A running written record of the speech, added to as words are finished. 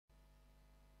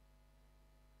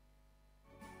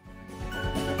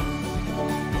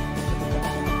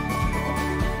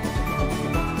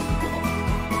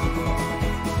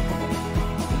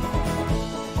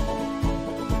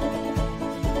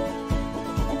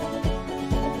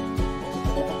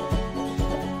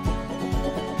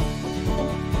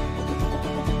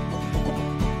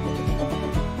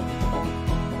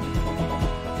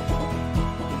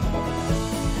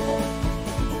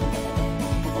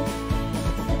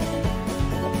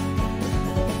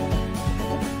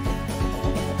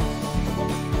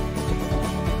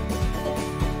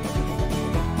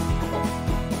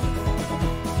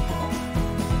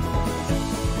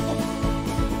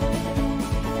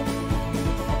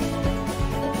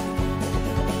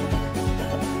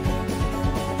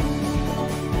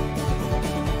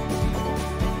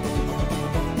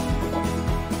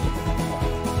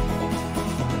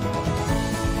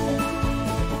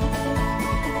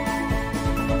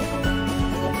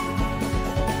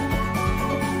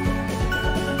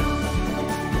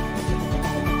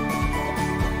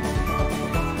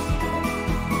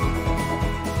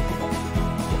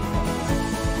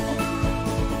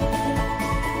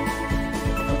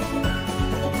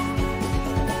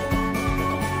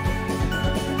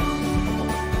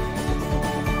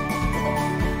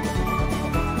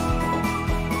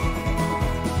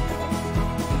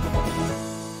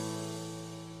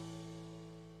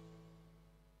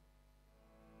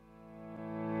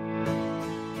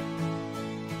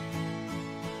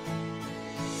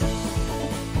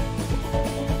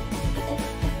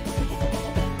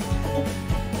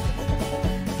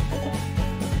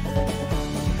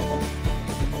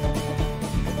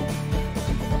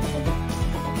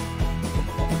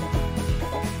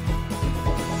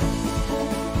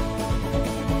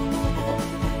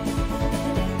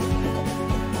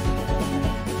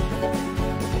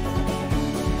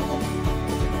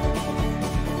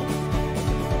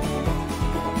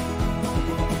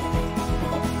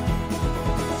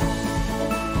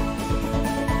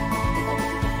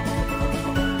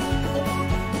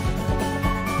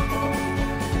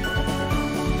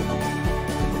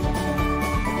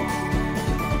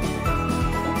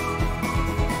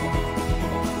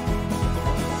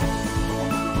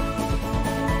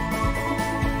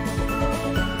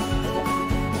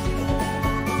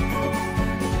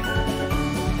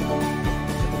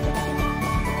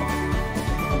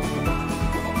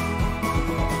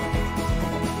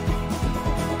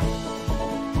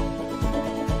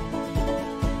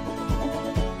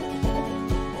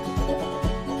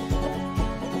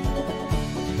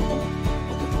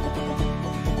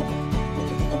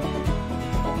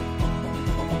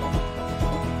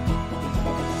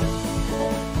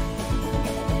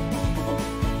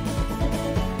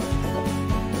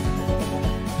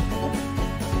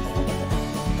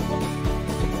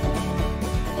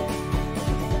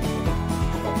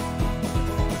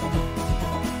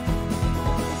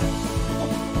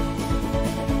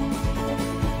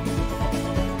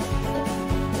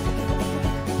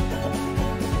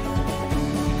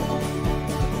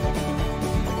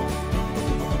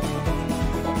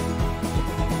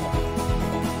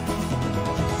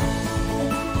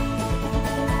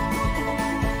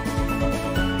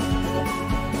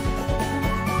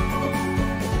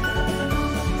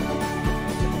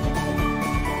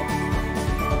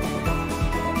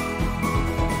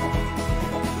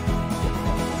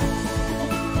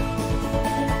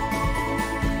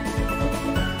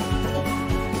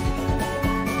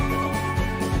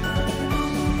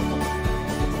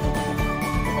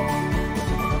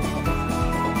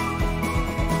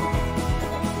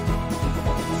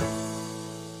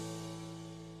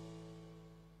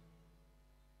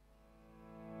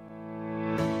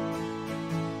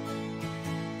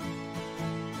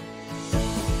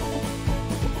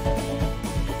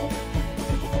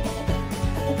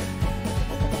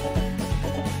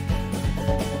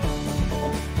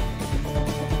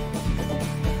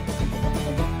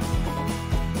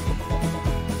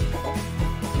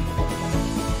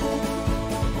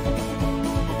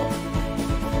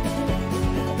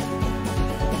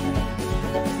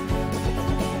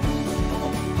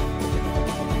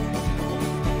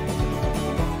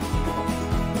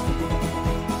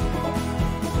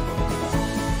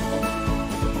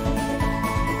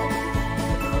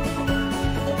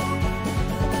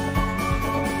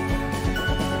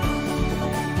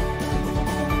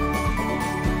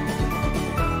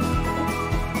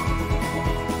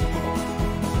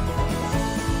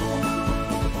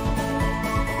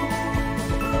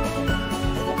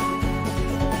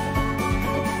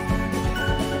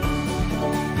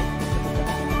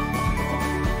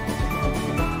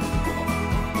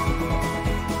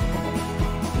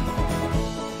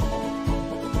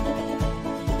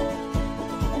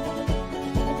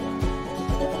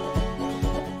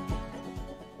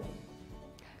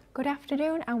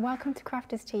afternoon and welcome to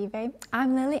Crafters TV.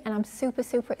 I'm Lily and I'm super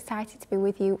excited to be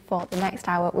with you for the next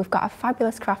hour. We've got a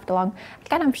fabulous craft along.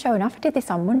 Again, I'm showing off, I did this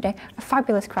on Monday, a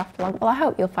fabulous craft along. Well, I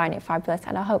hope you'll find it fabulous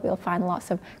and I hope you'll find lots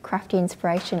of crafty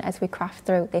inspiration as we craft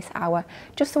through this hour.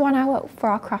 Just the 1 hour for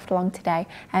our craft along today,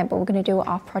 but we're going to do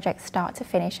our project start to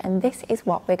finish, and this is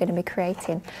what we're going to be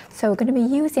creating. So we're going to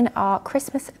be using our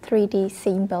Christmas 3D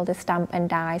scene builder stamp and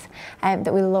dies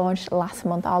that we launched last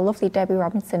month. Our lovely Debbie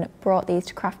Robinson brought these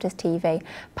to Crafters TV.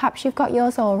 Perhaps you've got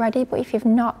yours already, but if you've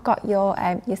not got your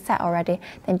set already,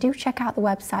 then do check out the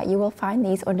website. You will find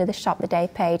these under the Shop the Day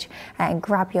page and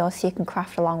grab yours so you can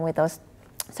craft along with us.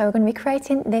 So we're going to be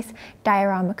creating this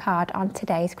diorama card on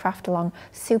today's craft along.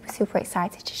 Super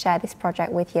excited to share this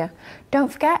project with you.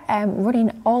 Don't forget,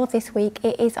 running all of this week,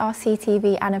 it is our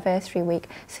CTV anniversary week,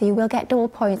 so you will get double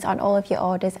points on all of your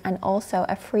orders and also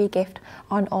a free gift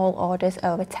on all orders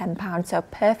over £10. So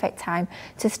perfect time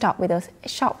to shop with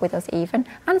us even,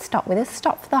 and stop with us,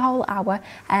 stop for the whole hour,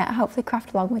 hopefully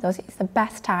craft along with us. It's the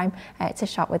best time to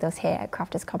shop with us here at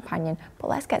Crafters Companion. But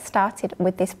let's get started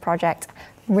with this project.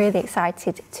 Really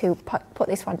excited to put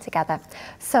this one together.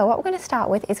 So what we're going to start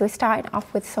with is we're starting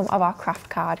off with some of our craft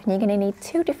card, and you're going to need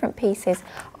two different pieces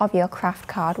of your craft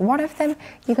card. One of them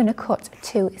you're going to cut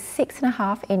to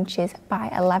 6.5 inches by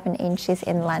 11 inches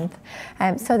in length.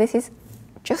 So this is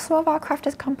just some of our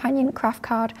Crafters Companion craft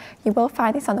card. You will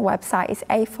find this on the website. It's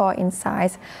A4 in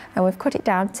size, and we've cut it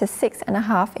down to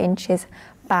 6.5 inches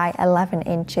by 11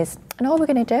 inches. And all we're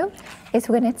going to do is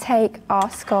we're going to take our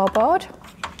scoreboard,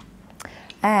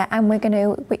 and we're going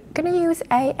to use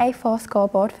a A4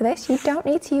 scoreboard for this. You don't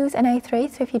need to use an A3,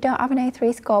 so if you don't have an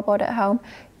A3 scoreboard at home,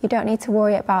 you don't need to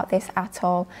worry about this at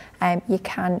all. You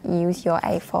can use your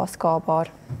A4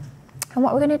 scoreboard. And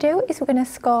what we're going to do is we're going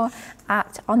to score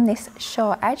on this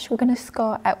short edge, we're going to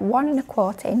score at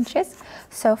 1.25 inches.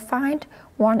 So find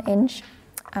 1 inch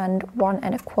and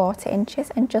 1.25 inches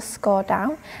and just score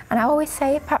down. And I always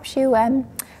say, perhaps you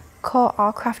caught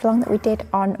our craft along that we did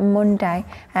on Monday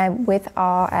with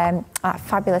our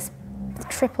fabulous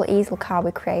triple easel card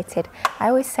we created. I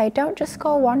always say, don't just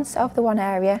score once over the one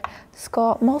area,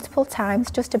 score multiple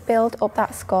times just to build up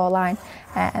that score line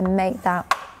and make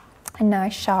that a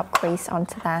nice sharp crease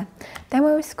onto there. Then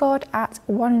when we scored at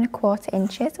 1.25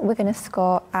 inches, we're going to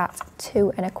score at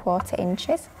 2.25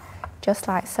 inches. Just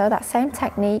like so. That same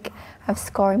technique of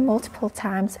scoring multiple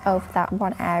times over that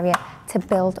one area to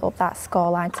build up that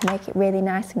score line to make it really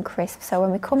nice and crisp. So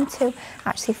when we come to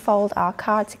actually fold our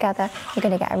card together, we're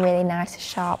going to get a really nice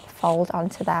sharp fold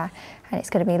onto there, and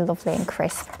it's going to be lovely and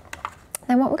crisp.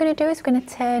 Then what we're going to do is we're going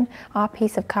to turn our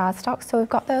piece of cardstock. So we've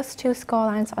got those two score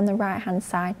lines on the right hand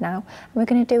side now, and we're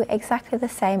going to do exactly the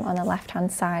same on the left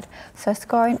hand side. So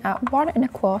scoring at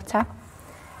 1.25,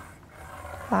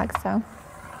 like so.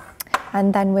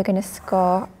 And then we're going to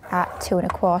score at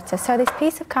 2.25. So this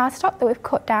piece of cardstock that we've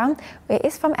cut down, it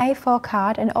is from A4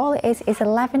 card, and all it is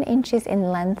 11 inches in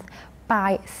length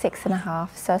by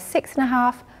 6.5. So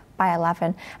 6.5 by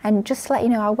 11. And just to let you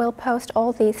know, I will post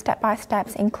all these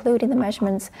step-by-steps, including the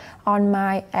measurements, on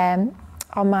my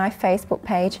Facebook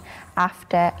page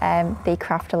after the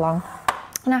craft along.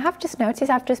 And I have just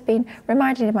noticed, I've just been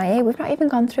reminded in my ear, we've not even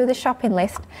gone through the shopping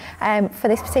list for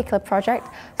this particular project.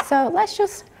 So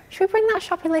should we bring that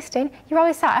shopping list in? You're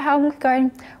always sat at home going,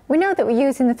 we know that we're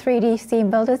using the 3D scene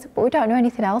builders, but we don't know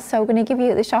anything else, so we're going to give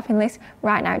you the shopping list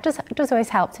right now. It does always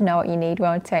help to know what you need,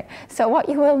 won't it? So what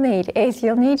you will need is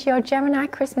you'll need your Gemini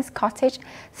Christmas Cottage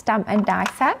stamp and die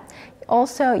set.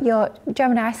 Also your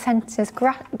Gemini Centre's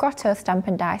Grotto stamp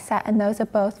and die set, and those are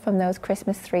both from those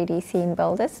Christmas 3D scene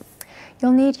builders.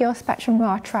 You'll need your Spectrum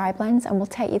Noir tri-blends, and we'll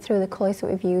take you through the colours that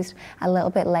we've used a little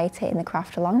bit later in the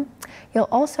craft along. You'll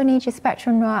also need your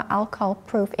Spectrum Noir alcohol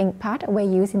proof ink pad. We're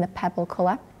using the Pebble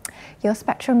colour. Your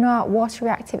Spectrum Noir water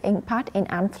reactive ink pad in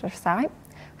anthracite.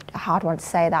 A hard one to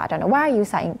say that, I don't know why I use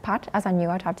that ink pad, as I knew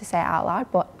I'd have to say it out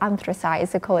loud, but anthracite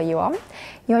is the colour you want.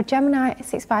 Your Gemini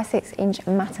 6x6 inch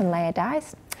matte and layer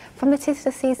dies. From the 'Tis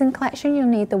the Season collection, you'll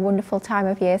need the wonderful time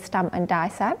of year stamp and die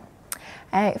set.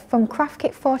 From Craft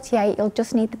Kit 48, you'll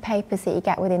just need the papers that you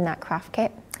get within that craft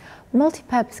kit.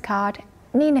 Multi-purpose card,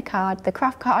 Nina card, the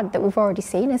craft card that we've already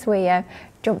seen as we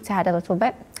jumped ahead a little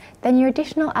bit. Then your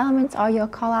additional elements are your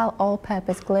Collal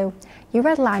all-purpose glue, your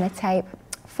red liner tape,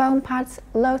 foam pads,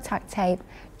 low tack tape,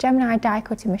 Gemini die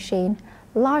cutting machine,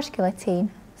 large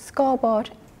guillotine,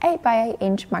 scoreboard, 8x8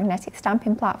 inch magnetic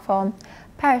stamping platform,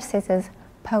 pair of scissors,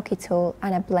 pokey tool,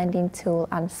 and a blending tool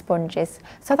and sponges.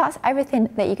 So that's everything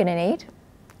that you're going to need.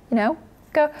 You know,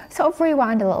 go sort of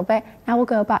rewind a little bit. Now we'll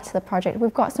go back to the project.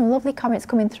 We've got some lovely comments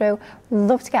coming through.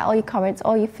 Love to get all your comments,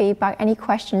 all your feedback, any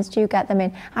questions, do get them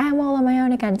in. I am all on my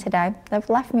own again today. They've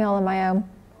left me all on my own,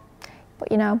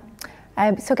 but you know,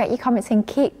 so get your comments in,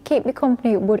 keep me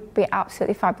company, would be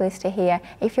absolutely fabulous to hear.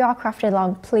 If you are crafting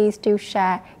along, please do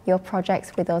share your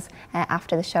projects with us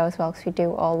after the show as well, because we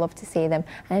do all love to see them.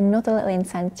 And another little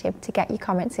incentive to get your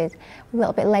comments is, a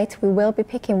little bit later we will be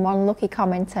picking one lucky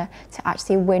commenter to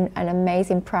actually win an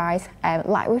amazing prize,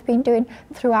 like we've been doing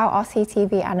throughout our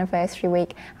CTV anniversary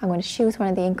week. I'm going to choose one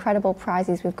of the incredible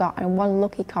prizes we've got, and one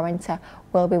lucky commenter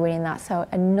will be winning that. So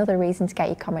another reason to get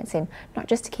your comments in, not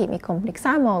just to keep me company, because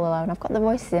I'm all alone, I've got the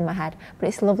voices in my head, but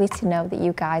it's lovely to know that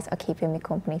you guys are keeping me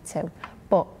company too.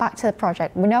 But back to the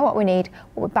project, we know what we need,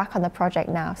 but we're back on the project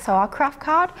now. So our craft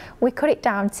card, we cut it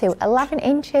down to 11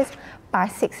 inches by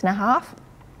 6.5.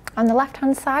 On the left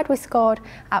hand side we scored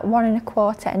at 1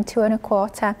 1/4 and 2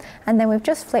 1/4, and then we've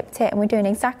just flipped it and we're doing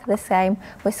exactly the same.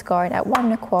 We're scoring at 1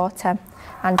 1/4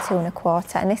 and 2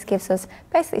 1/4, and this gives us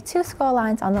basically 2 score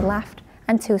lines on the left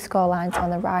and 2 score lines on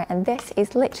the right, and this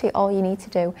is literally all you need to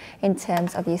do in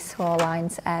terms of your score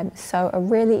lines. So a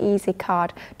really easy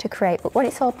card to create, but when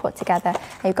it's all put together,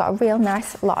 you've got a real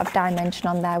nice lot of dimension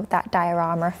on there with that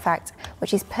diorama effect,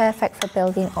 which is perfect for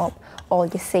building up all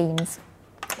your scenes.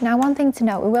 Now, one thing to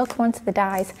note, we will come on to the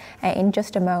dies in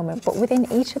just a moment, but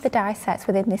within each of the die sets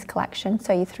within this collection,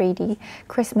 so your 3D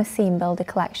Christmas Scene Builder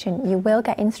collection, you will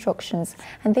get instructions,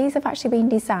 and these have actually been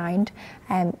designed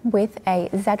with a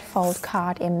Z-fold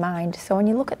card in mind. So when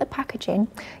you look at the packaging,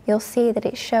 you'll see that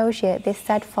it shows you this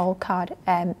Z-fold card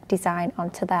design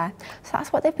onto there. So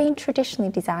that's what they've been traditionally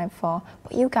designed for,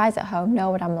 but you guys at home know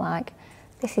what I'm like.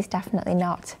 This is definitely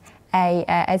not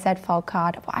a Z-fold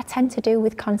card. What I tend to do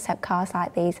with concept cards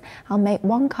like these, I'll make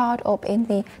one card up in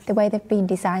the way they've been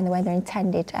designed, the way they're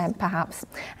intended perhaps,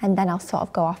 and then I'll sort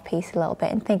of go off piece a little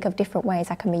bit and think of different ways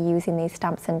I can be using these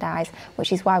stamps and dies,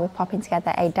 which is why we're popping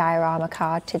together a diorama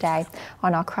card today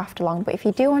on our craft along. But if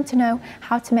you do want to know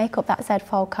how to make up that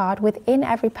Z-fold card, within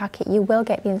every packet you will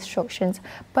get the instructions,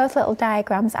 both little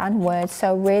diagrams and words,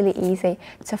 so really easy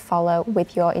to follow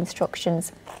with your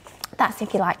instructions. That's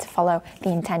if you like to follow the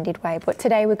intended way, but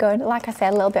today we're going, like I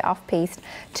said, a little bit off piste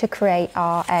to create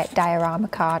our diorama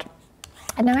card.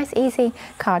 A nice easy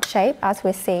card shape as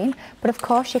we're seeing, but of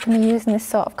course you can be using this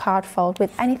sort of card fold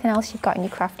with anything else you've got in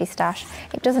your crafty stash.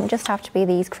 It doesn't just have to be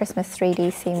these Christmas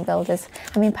 3D scene builders.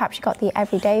 I mean, perhaps you've got the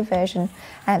everyday version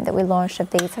that we launched of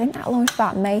these. I think that launched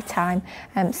about May time,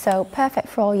 so perfect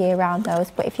for all year round those.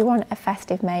 But if you want a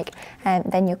festive make,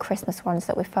 then your Christmas ones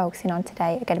that we're focusing on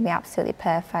today are going to be absolutely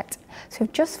perfect. So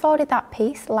we've just folded that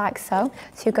piece like so.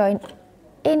 So you're going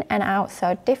in and out,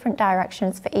 so different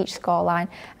directions for each score line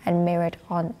and mirrored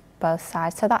on both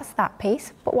sides. So that's that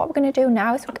piece. But what we're going to do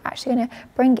now is we're actually going to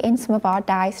bring in some of our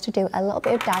dies to do a little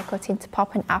bit of die cutting to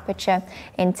pop an aperture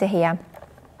into here.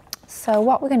 So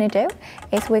what we're going to do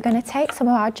is we're going to take some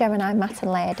of our Gemini matte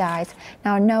and layer dies.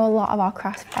 Now I know a lot of our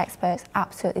craft experts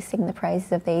absolutely sing the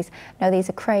praises of these. I know these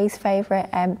are Craig's favourite,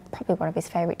 probably one of his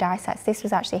favourite die sets. This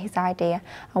was actually his idea,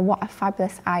 and what a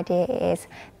fabulous idea it is.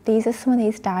 These are some of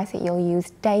these dies that you'll use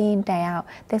day in, day out.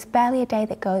 There's barely a day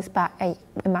that goes by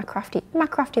in my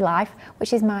crafty life,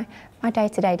 which is my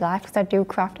day-to-day life, because I do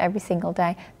craft every single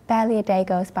day. Barely a day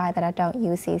goes by that I don't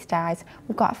use these dies.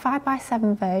 We've got a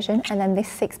 5x7 version and then this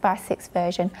 6x6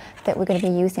 version that we're going to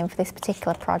be using for this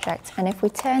particular project. And if we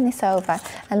turn this over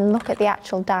and look at the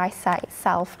actual die set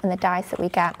itself and the dies that we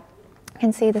get, you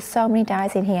can see there's so many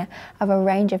dies in here of a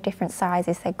range of different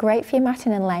sizes. They're great for your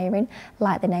matting and layering,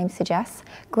 like the name suggests.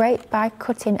 Great by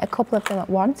cutting a couple of them at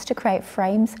once to create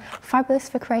frames. Fabulous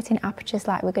for creating apertures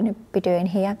like we're going to be doing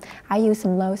here. I use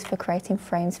them loads for creating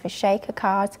frames for shaker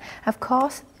cards. Of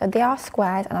course, they are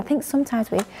squares, and I think sometimes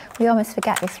we almost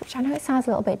forget this, which I know it sounds a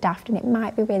little bit daft and it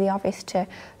might be really obvious to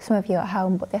some of you at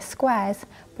home, but they're squares.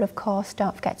 But of course,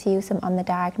 don't forget to use them on the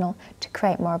diagonal to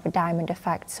create more of a diamond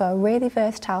effect. So a really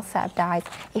versatile set of dies.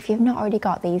 If you've not already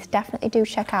got these, definitely do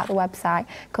check out the website,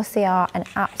 because they are an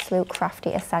absolute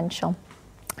crafty essential.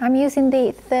 I'm using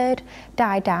the third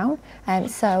die down,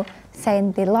 so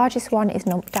saying the largest one is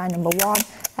die number 1,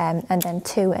 and then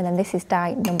 2, and then this is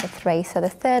die number 3. So the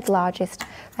third largest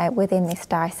within this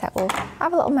die set. We'll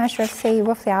have a little measure of see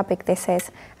roughly how big this is.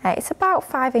 It's about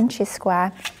 5 inches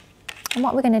square. And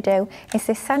what we're going to do is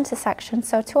this centre section,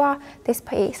 so to this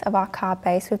piece of our card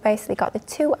base, we've basically got the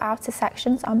two outer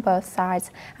sections on both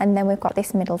sides, and then we've got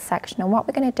this middle section. And what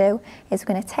we're going to do is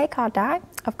we're going to take our die,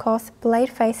 of course, blade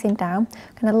facing down,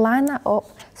 we're going to line that up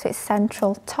so it's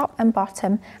central, top and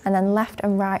bottom, and then left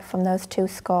and right from those two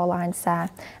score lines there,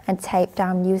 and tape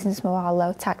down using some of our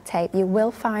low tack tape. You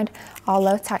will find our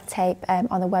low tack tape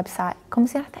on the website. It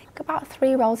comes in, I think, about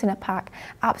 3 rolls in a pack.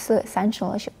 Absolute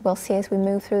essential, as we'll see as we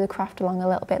move through the craft along a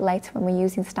little bit later when we're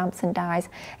using stamps and dies.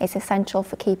 It's essential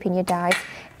for keeping your dies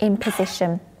in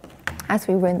position as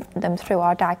we run them through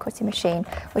our die cutting machine,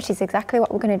 which is exactly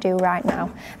what we're going to do right now.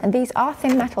 And these are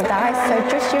thin metal dies, so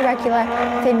just your regular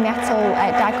thin metal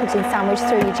die cutting sandwich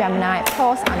through your Gemini. Of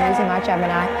course, I'm using my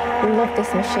Gemini. Love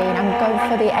this machine. I'm going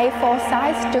for the A4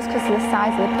 size just because of the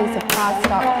size of the piece of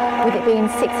cardstock. With it being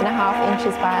 6.5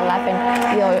 inches by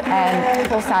 11, your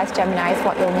full-size Gemini is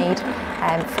what you'll need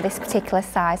for this particular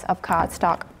size of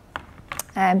cardstock.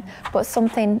 But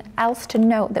something else to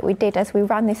note that we did as we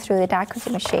ran this through the die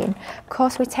cutting machine, of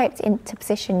course we taped into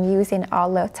position using our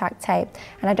low tack tape,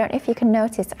 and I don't know if you can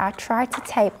notice I tried to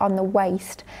tape on the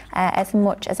waist as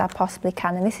much as I possibly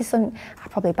can, and this is something I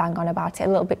probably bang on about it a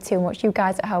little bit too much. You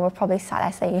guys at home are probably sat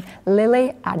there saying,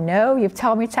 Lily, I know you've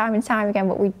told me time and time again,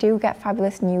 but we do get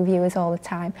fabulous new viewers all the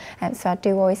time, so I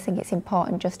do always think it's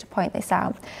important just to point this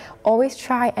out. Always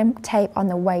try and tape on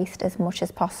the waist as much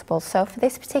as possible. So for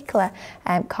this particular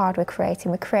card we're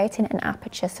creating an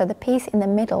aperture, so the piece in the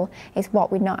middle is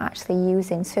what we're not actually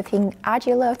using. So if you can add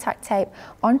your low tack tape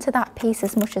onto that piece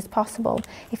as much as possible,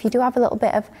 if you do have a little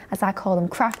bit of, as I call them,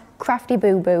 crafty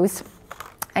boo-boos,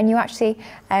 and you actually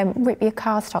rip your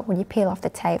cardstock when you peel off the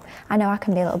tape. I know I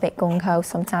can be a little bit gung-ho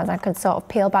sometimes. I can sort of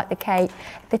peel back the cake.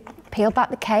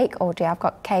 Oh dear, I've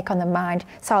got cake on the mind.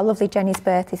 So our lovely Jenny's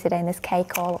birthday today, and there's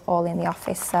cake all in the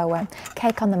office, so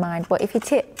cake on the mind. But if you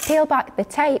peel back the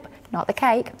tape, not the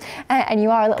cake, and you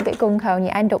are a little bit gung-ho and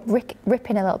you end up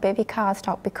ripping a little bit of your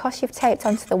cardstock, because you've taped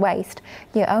onto the waist,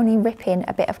 you're only ripping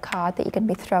a bit of card that you're going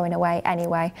to be throwing away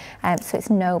anyway, so it's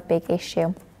no big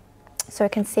issue. So we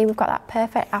can see we've got that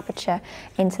perfect aperture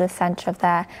into the centre of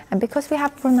there, and because we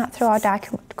have run that through our die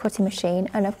cutting machine,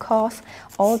 and of course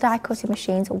all die cutting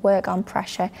machines work on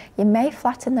pressure, you may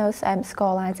flatten those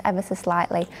score lines ever so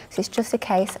slightly, so it's just a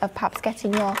case of perhaps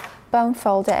getting your bone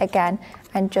folder again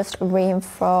and just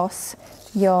reinforce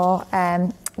your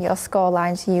score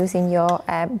lines using your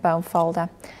bone folder,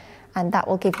 and that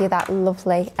will give you that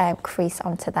lovely crease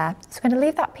onto there. So we're going to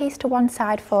leave that piece to one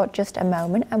side for just a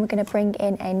moment, and we're going to bring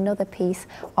in another piece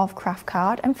of craft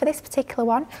card, and for this particular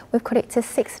one we've cut it to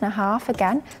 6.5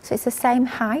 again, so it's the same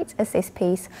height as this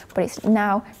piece, but it's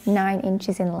now 9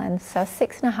 inches in length, so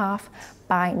 6.5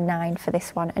 by 9 for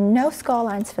this one, and no score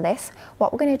lines for this.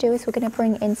 What we're going to do is we're going to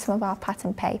bring in some of our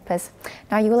pattern papers.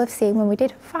 Now you will have seen when we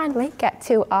did finally get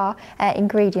to our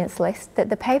ingredients list that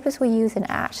the papers we're using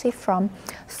are actually from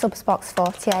Subs Box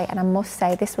 48, and I must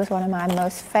say this was one of my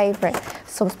most favourite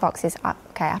Subs boxes.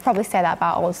 Okay, I probably say that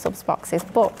about all the Subs boxes,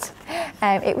 but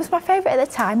it was my favourite at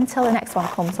the time until the next one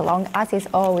comes along, as is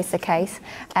always the case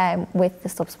with the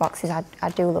Subs boxes. I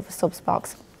do love a Subs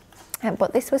box.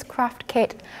 But this was Craft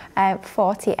Kit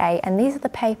 48, and these are the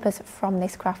papers from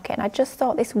this craft kit, and I just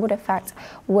thought this wood effect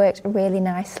worked really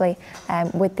nicely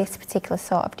with this particular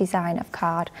sort of design of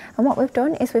card. And what we've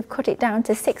done is we've cut it down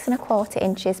to 6.25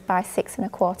 inches by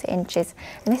 6.25 inches,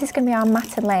 and this is going to be our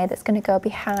matten layer that's going to go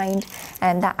behind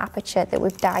that aperture that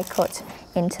we've die cut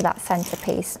into that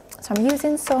centerpiece. So I'm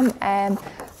using some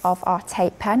of our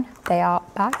tape pen. They are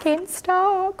back in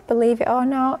stock, believe it or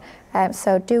not.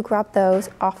 So do grab those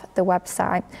off the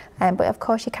website. But of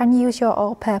course you can use your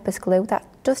all-purpose glue. That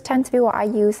does tend to be what I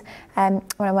use when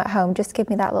I'm at home, just to give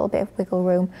me that little bit of wiggle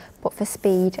room. But for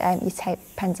speed, your tape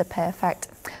pens are perfect.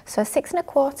 So a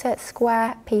 6.25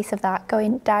 square piece of that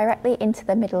going directly into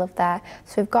the middle of there.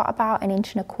 So we've got about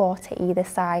 1.25 inches either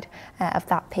side of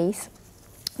that piece.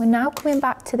 We're now coming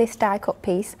back to this die cut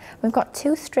piece. We've got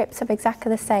 2 strips of exactly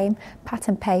the same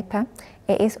pattern paper.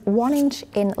 It is 1 inch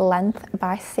in length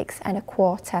by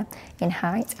 6.25 in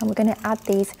height, and we're going to add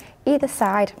these either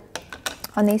side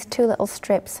on these 2 little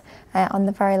strips on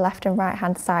the very left and right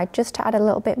hand side, just to add a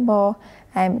little bit more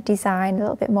design, a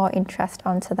little bit more interest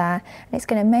onto there. And it's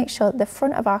going to make sure that the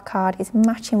front of our card is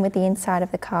matching with the inside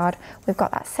of the card. We've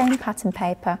got that same pattern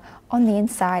paper on the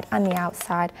inside and the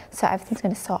outside, so everything's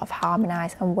going to sort of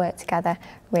harmonise and work together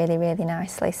really, really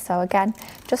nicely. So again,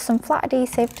 just some flat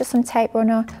adhesive, just some tape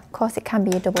runner. Of course it can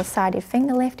be your double-sided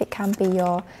finger lift, it can be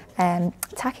your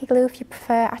tacky glue if you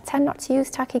prefer. I tend not to use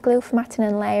tacky glue for matting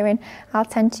and layering. I'll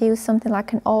tend to use something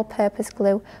like an all-purpose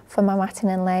glue for my matting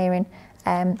and layering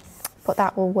but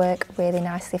that will work really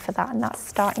nicely for that, and that's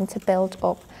starting to build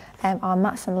up our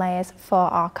mats and layers for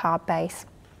our card base.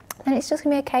 Then it's just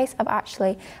going to be a case of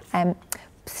actually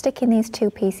sticking these two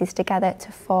pieces together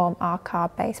to form our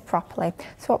card base properly.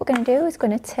 So what we're going to do is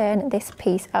going to turn this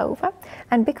piece over,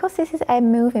 and because this is a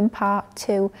moving part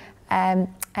to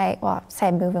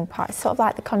moving part, it's sort of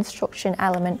like the construction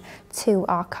element to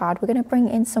our card, we're going to bring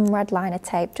in some red liner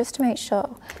tape just to make sure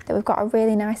that we've got a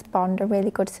really nice bond, a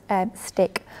really good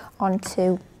stick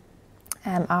onto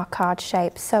our card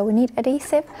shape. So we need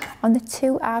adhesive on the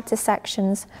two outer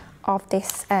sections of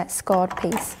this scored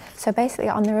piece. So basically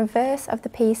on the reverse of the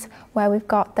piece where we've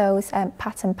got those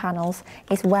pattern panels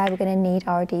is where we're going to need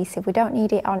our adhesive. We don't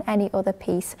need it on any other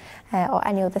piece or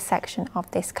any other section of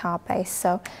this card base.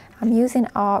 So I'm using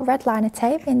our red liner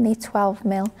tape in the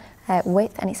 12mm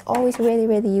width, and it's always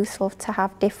really useful to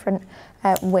have different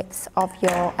widths of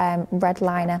your red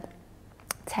liner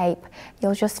tape.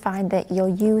 You'll just find that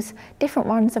you'll use different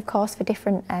ones, of course, for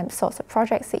different sorts of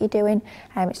projects that you're doing.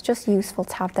 It's just useful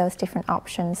to have those different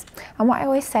options. And what I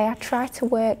always say, I try to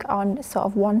work on sort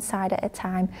of one side at a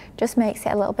time, just makes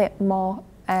it a little bit more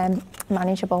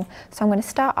manageable. So I'm going to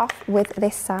start off with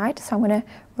this side. So I'm going to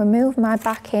remove my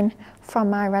backing from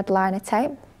my red liner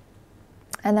tape,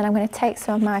 and then I'm going to take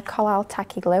some of my Collall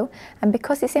tacky glue, and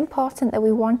because it's important that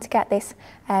we want to get this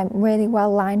really well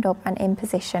lined up and in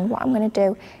position, what I'm going to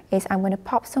do is I'm going to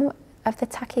pop some of the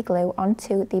tacky glue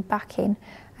onto the backing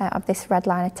of this red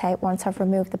liner tape once I've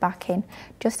removed the backing,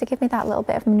 just to give me that little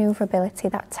bit of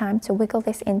manoeuvrability, that time to wiggle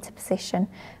this into position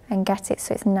and get it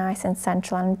so it's nice and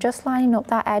central. And I'm just lining up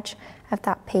that edge of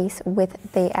that piece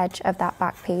with the edge of that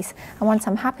back piece, and once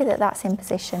I'm happy that that's in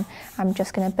position, I'm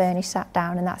just going to burnish that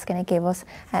down, and that's going to give us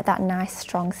that nice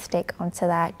strong stick onto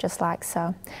there, just like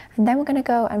so. And then we're going to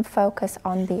go and focus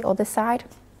on the other side.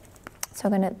 So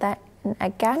I'm going to then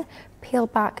again peel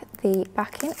back the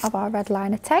backing of our red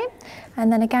liner tape,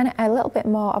 and then again a little bit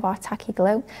more of our tacky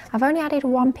glue. I've only added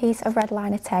one piece of red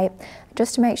liner tape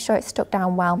just to make sure it's stuck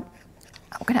down well.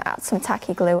 I'm going to add some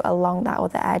tacky glue along that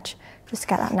other edge just to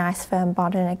get that nice firm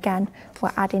bond, and again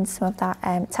we're adding some of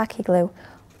that tacky glue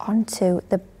onto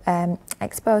the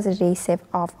exposed adhesive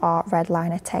of our red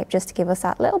liner tape, just to give us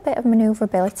that little bit of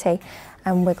manoeuvrability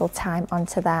and wiggle time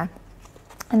onto there.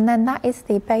 And then that is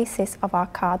the basis of our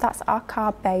card. That's our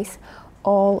card base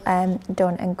all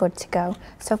done and good to go.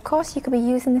 So of course you could be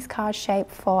using this card shape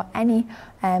for any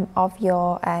of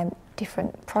your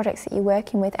different projects that you're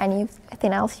working with,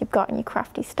 anything else you've got in your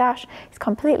crafty stash. It's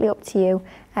completely up to you,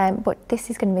 but this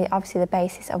is going to be obviously the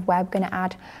basis of where we're going to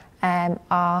add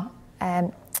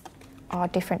our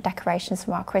different decorations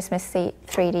from our Christmas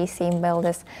 3D scene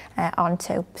builders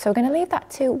onto. So we're going to leave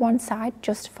that to one side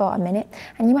just for a minute,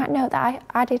 and you might note that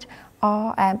I added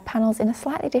our panels in a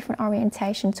slightly different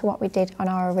orientation to what we did on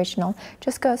our original.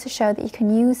 Just goes to show that you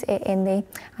can use it in the,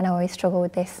 and I always struggle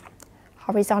with this,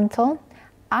 horizontal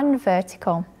and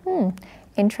vertical.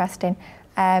 Interesting.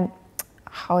 I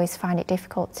always find it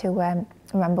difficult to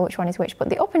remember which one is which, but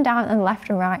the up and down and left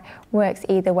and right works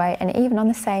either way, and even on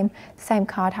the same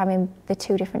card, having the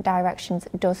two different directions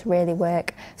does really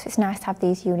work. So it's nice to have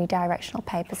these unidirectional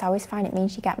papers. I always find it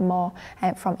means you get more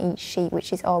from each sheet,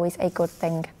 which is always a good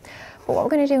thing. But what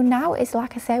we're going to do now is,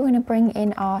 like I say, we're going to bring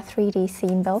in our 3D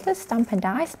scene builders, stamp and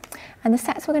dies, and the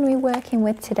sets we're going to be working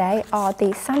with today are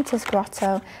the Santa's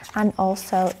Grotto and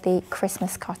also the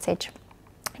Christmas Cottage.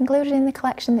 Included in the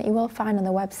collection that you will find on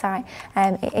the website,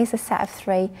 it is a set of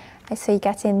 3, so you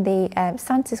get in the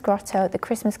Santa's Grotto, the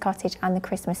Christmas Cottage and the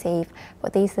Christmas Eve,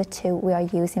 but these are the 2 we are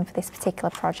using for this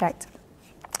particular project.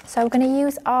 So we're going to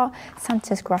use our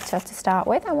Santa's Grotto to start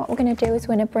with, and what we're going to do is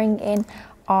we're going to bring in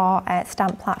our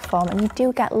stamp platform, and you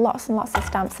do get lots and lots of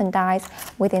stamps and dies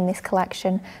within this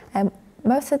collection.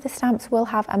 Most of the stamps will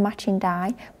have a matching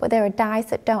die, but there are dies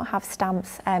that don't have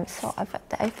stamps sort of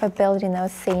for building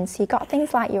those scenes. So you've got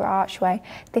things like your archway.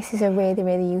 This is a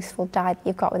really useful die that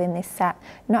you've got within this set.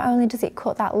 Not only does it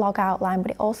cut that log outline,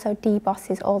 but it also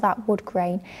debosses all that wood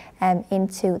grain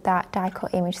into that die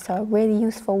cut image. So a really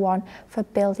useful one for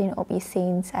building up your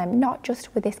scenes, not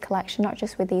just with this collection, not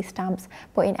just with these stamps,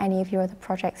 but in any of your other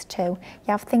projects too. You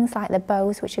have things like the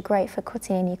bows, which are great for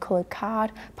cutting in your coloured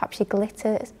card, perhaps your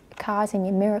glitter cards and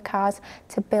your mirror cards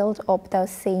to build up those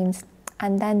scenes.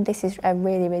 And then this is a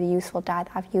really useful die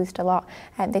that I've used a lot.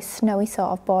 This snowy sort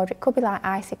of border, it could be like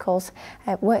icicles.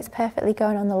 It works perfectly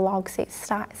going on the logs. It's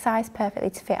sized perfectly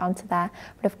to fit onto there.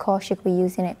 But of course you could be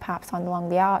using it perhaps along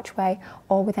the archway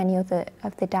or with any other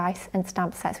of the dice and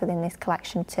stamp sets within this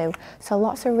collection too. So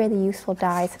lots of really useful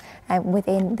dies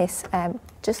within this,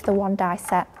 just the one die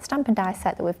set, stamp and die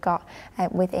set that we've got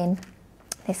within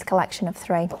this collection of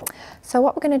 3. So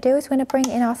what we're going to do is we're going to bring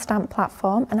in our stamp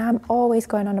platform, and I'm always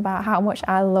going on about how much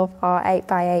I love our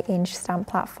 8x8 inch stamp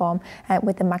platform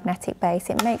with the magnetic base.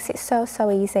 It makes it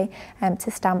so easy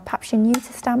to stamp. Perhaps you're new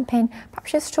to stamping,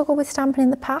 perhaps you've struggled with stamping in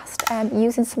the past,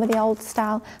 using some of the old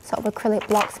style sort of acrylic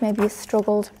blocks, maybe you've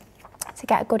struggled to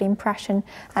get a good impression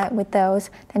with those,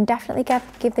 then definitely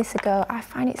give this a go. I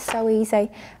find it so easy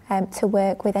to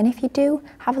work with, and if you do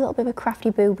have a little bit of a crafty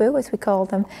boo-boo, as we call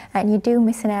them, and you do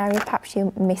miss an area, perhaps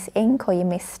you miss ink or you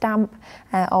miss stamp,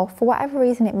 or for whatever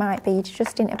reason it might be, you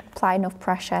just didn't apply enough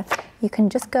pressure, you can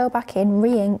just go back in,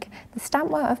 re-ink. The stamp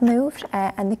won't have moved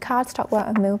and the cardstock won't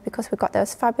have moved because we've got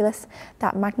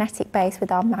that magnetic base with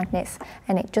our magnets,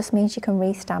 and it just means you can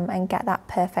re-stamp and get that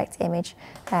perfect image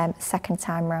second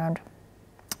time round.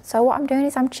 So what I'm doing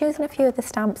is I'm choosing a few of the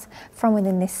stamps from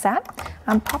within this set.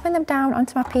 I'm popping them down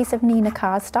onto my piece of Nina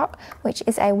cardstock, which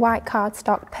is a white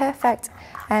cardstock, perfect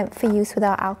for use with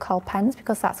our alcohol pens,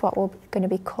 because that's what we're going to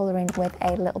be colouring with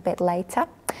a little bit later.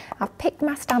 I've picked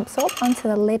my stamps up onto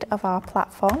the lid of our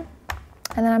platform.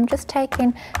 And then I'm just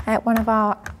taking one of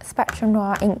our Spectrum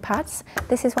Noir ink pads.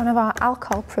 This is one of our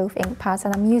alcohol-proof ink pads,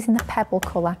 and I'm using the pebble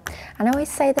colour. And I always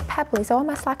say the pebble is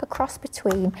almost like a cross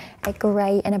between a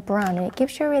grey and a brown, and it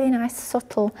gives you a really nice,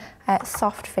 subtle,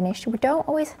 soft finish. We don't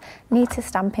always need to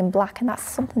stamp in black, and that's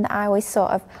something that I always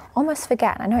sort of almost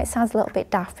forget. I know it sounds a little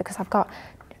bit daft because I've got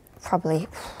probably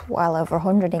well over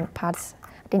 100 ink pads.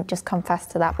 I didn't just confess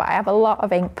to that, but I have a lot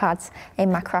of ink pads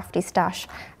in my crafty stash,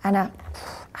 and I'm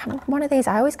one of these,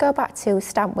 I always go back to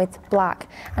stamp with black,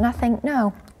 and I think,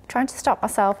 no, trying to stop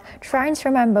myself, trying to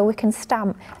remember we can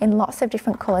stamp in lots of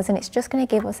different colours, and it's just going to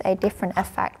give us a different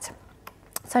effect.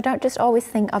 So don't just always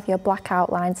think of your black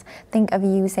outlines, think of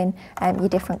using your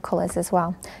different colours as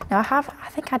well. Now I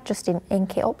think I'd just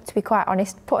ink it up, to be quite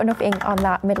honest, put enough ink on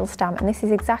that middle stamp, and this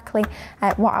is exactly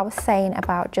what I was saying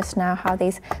about just now, how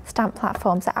these stamp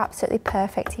platforms are absolutely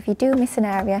perfect. If you do miss an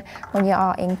area when you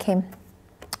are inking,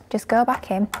 just go back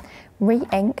in,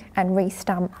 re-ink and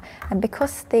re-stamp. And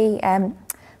because the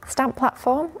stamp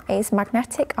platform is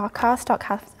magnetic, our cardstock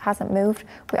hasn't moved.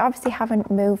 We obviously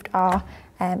haven't moved our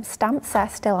stamps, they're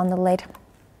still on the lid.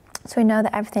 So we know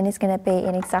that everything is going to be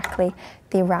in exactly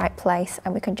the right place,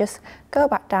 and we can just go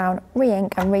back down,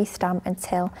 re-ink and re-stamp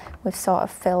until we've sort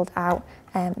of filled out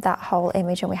that whole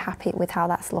image and we're happy with how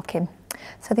that's looking.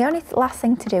 So the only last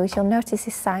thing to do is you'll notice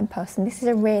this signpost, and this is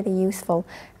a really useful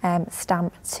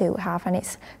stamp to have, and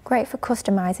it's great for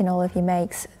customising all of your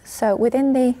makes. So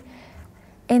in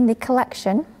the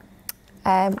collection,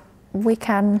 we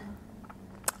can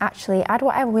actually add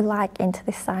whatever we like into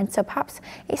this sign. So perhaps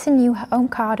it's a new home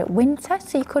card at winter,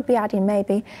 so you could be adding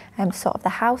maybe sort of the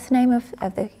house name of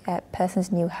the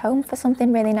person's new home for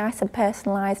something really nice and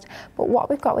personalised. But what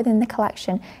we've got within the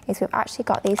collection is we've actually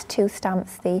got these 2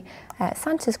 stamps, the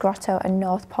Santa's Grotto and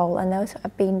North Pole, and those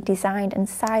have been designed and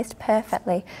sized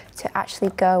perfectly to actually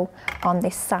go on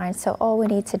this sign. So all we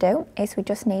need to do is we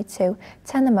just need to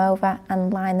turn them over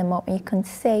and line them up, and you can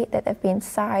see that they've been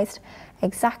sized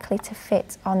exactly to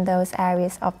fit on those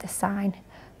areas of the sign.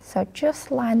 So just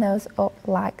line those up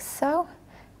like so.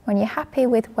 When you're happy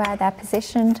with where they're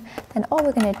positioned, then all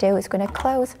we're going to do is going to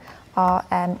close our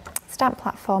stamp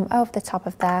platform over the top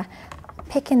of there,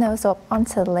 picking those up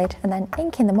onto the lid and then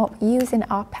inking them up using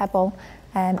our pebble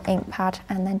ink pad,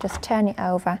 and then just turn it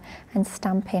over and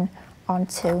stamping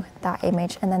onto that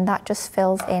image, and then that just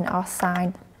fills in our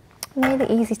sign.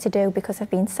 Really easy to do because they've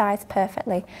been sized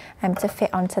perfectly to fit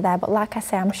onto there. But like I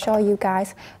say, I'm sure you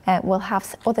guys will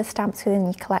have other stamps within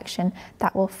your collection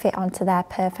that will fit onto there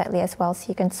perfectly as well, so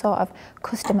you can sort of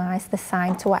customise the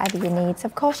sign to whatever your needs.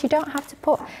 Of course, you don't have to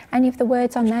put any of the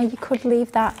words on there. You could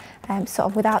leave that sort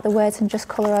of without the words and just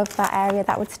colour over that area.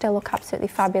 That would still look absolutely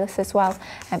fabulous as well.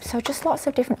 So just lots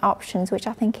of different options, which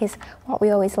I think is what we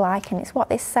always like, and it's what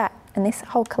this set and this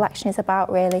whole collection is about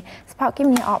really. It's about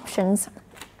giving you options.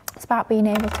 It's about being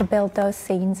able to build those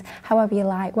scenes however you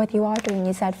like, whether you are doing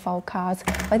your Z-fold cards,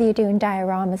 whether you're doing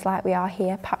dioramas like we are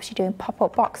here, perhaps you're doing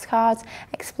pop-up box cards,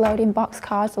 exploding box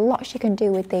cards, lots you can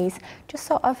do with these. Just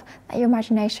sort of let your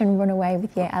imagination run away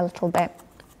with you a little bit.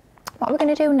 What we're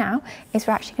going to do now is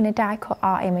we're actually going to die cut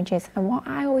our images, and what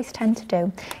I always tend to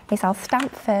do is I'll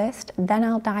stamp first, then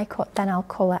I'll die cut, then I'll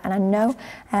colour. And I know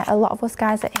a lot of us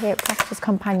guys that here at Crafter's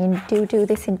Companion do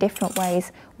this in different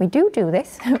ways. We do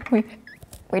this.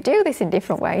 We do this in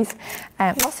different ways,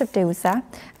 lots of do's there,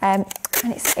 and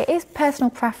it is personal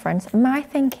preference. My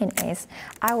thinking is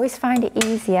I always find it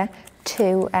easier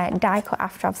to die cut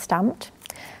after I've stamped,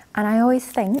 and I always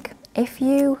think if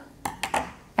you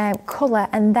colour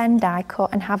and then die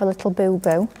cut and have a little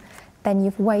boo-boo, then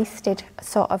you've wasted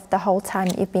sort of the whole time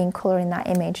that you've been colouring that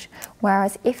image.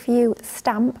 Whereas if you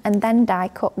stamp and then die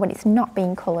cut when it's not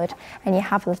being coloured and you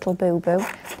have a little boo-boo,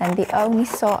 then the only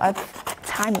sort of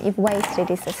time that you've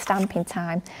wasted is the stamping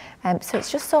time. So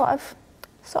it's just sort of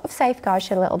safeguards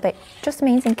you a little bit. Just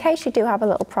means in case you do have a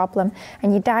little problem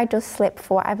and your die does slip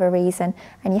for whatever reason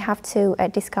and you have to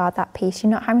discard that piece,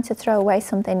 you're not having to throw away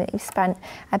something that you've spent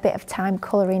a bit of time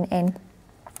colouring in.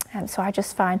 So I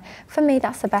just find, for me,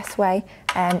 that's the best way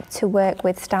to work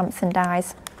with stamps and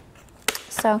dies.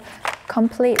 So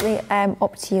completely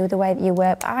up to you the way that you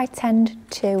work. I tend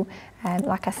to,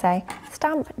 like I say,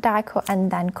 stamp, die cut and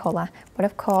then colour. But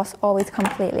of course, always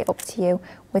completely up to you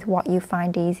with what you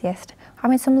find easiest.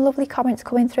 Having some lovely comments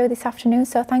coming through this afternoon,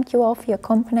 so thank you all for your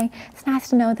company. It's nice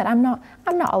to know that I'm not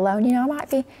alone. You know, I might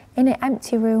be in an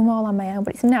empty room all on my own,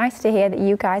 but it's nice to hear that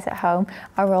you guys at home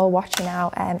are all watching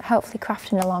out and hopefully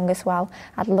crafting along as well.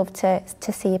 I'd love to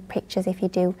see your pictures if you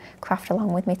do craft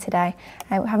along with me today.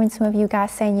 Having some of you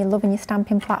guys saying you're loving your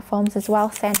stamping platforms as well,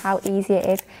 saying how easy it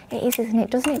is. It is, isn't it?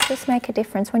 Doesn't it just make a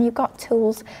difference when you've got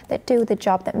tools that do the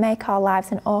job, that make our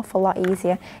lives an awful lot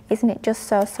easier? Isn't it just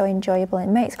so enjoyable? It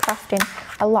makes crafting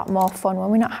a lot more fun when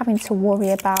we're not having to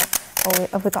worry about, oh,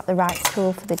 have we got the right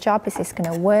tool for the job? Is this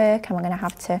going to work? Am I going to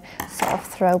have to sort of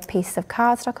throw pieces of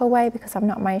cardstock away because I've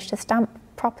not managed to stamp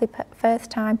properly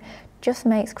first time? Just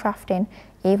makes crafting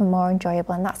even more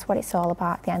enjoyable, and that's what it's all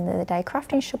about at the end of the day.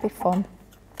 Crafting should be fun,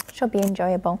 should be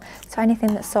enjoyable. So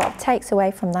anything that sort of takes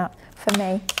away from that, for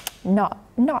me, not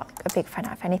a big fan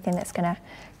of anything that's gonna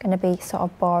be sort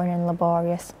of boring and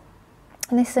laborious.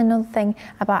 And this is another thing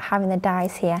about having the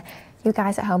dies here. You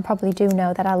guys at home probably do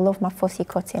know that I love my fussy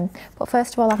cutting, but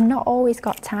first of all, I've not always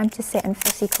got time to sit and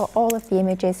fussy cut all of the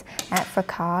images for a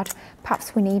card.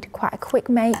 Perhaps we need quite a quick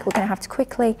make. We're going to have to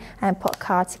quickly put a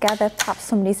card together. Perhaps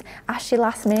somebody's asked you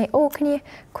last minute, oh, can you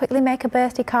quickly make a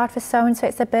birthday card for so-and-so?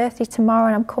 It's their birthday tomorrow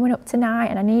and I'm coming up tonight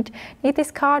and I need this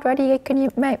card ready. Can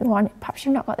you make me one? Perhaps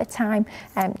you've not got the time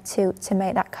to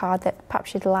make that card that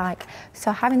perhaps you'd like.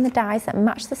 So having the dies that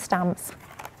match the stamps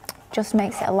just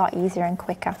makes it a lot easier and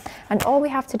quicker. And all we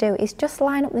have to do is just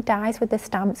line up the dies with the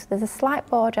stamps. There's a slight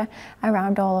border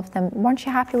around all of them. Once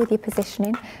you're happy with your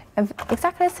positioning, of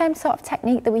exactly the same sort of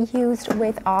technique that we used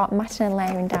with our matting and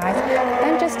layering dies,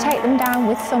 then just take them down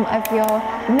with some of your,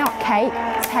 not cake,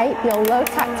 tape, your low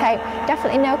tack tape.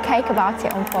 Definitely no cake about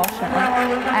it, unfortunately.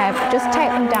 Just take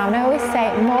them down. I always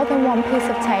say more than one piece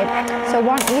of tape, so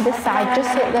one either side,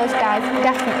 just so that those dies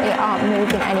definitely aren't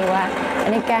moving anywhere.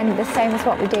 And again, the same as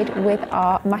what we did with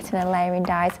our matting and layering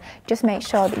dies, just make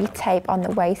sure that you tape on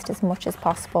the waist as much as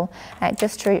possible,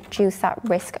 just to reduce that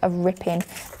risk of ripping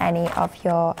any of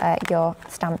your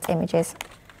stamped images.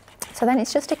 So then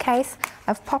it's just a case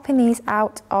of popping these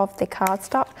out of the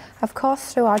cardstock. Of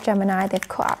course, through our Gemini, they've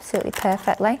cut absolutely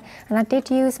perfectly. And I did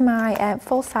use my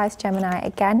full-size Gemini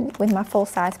again with my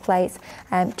full-size plates,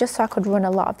 just so I could run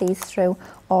a lot of these through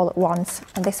all at once.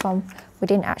 And this one, we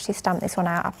didn't actually stamp this one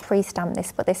out, I pre-stamped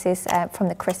this, but this is from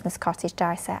the Christmas Cottage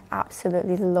die set.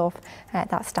 Absolutely love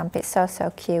that stamp, it's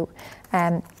so cute.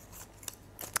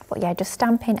 But yeah, just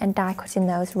stamping and die cutting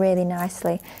those really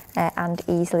nicely and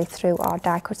easily through our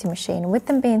die cutting machine. With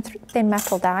them being thin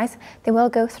metal dies, they will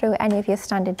go through any of your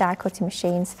standard die cutting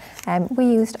machines. We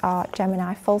used our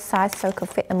Gemini full size so we could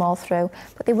fit them all through,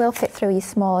 but they will fit through your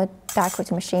smaller die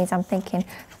cutting machines. I'm thinking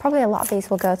probably a lot of these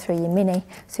will go through your mini.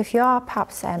 So if you are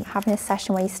perhaps having a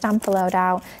session where you stamp a load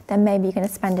out, then maybe you're going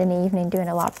to spend an evening doing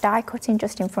a lot of die cutting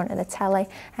just in front of the telly,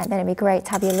 and then it'd be great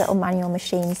to have your little manual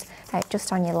machines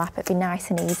just on your lap. It'd be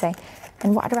nice and easy.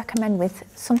 And what I'd recommend with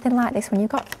something like this, when you've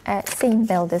got seam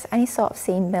builders, any sort of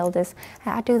seam builders,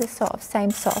 I do the same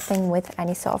sort of thing with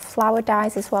any sort of flower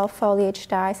dies as well, foliage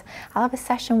dies. I'll have a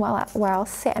session where I'll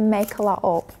sit and make a lot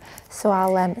up. So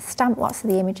I'll stamp lots of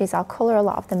the images, I'll colour a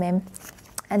lot of them in,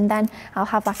 and then I'll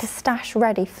have like a stash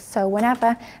ready, so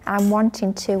whenever I'm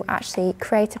wanting to actually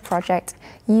create a project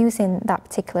using that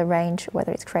particular range,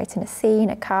 whether it's creating a scene,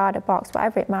 a card, a box,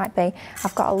 whatever it might be,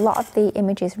 I've got a lot of the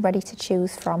images ready to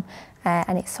choose from.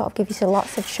 And it sort of gives you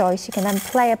lots of choice. You can then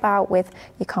play about with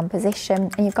your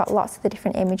composition, and you've got lots of the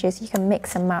different images you can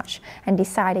mix and match and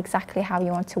decide exactly how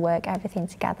you want to work everything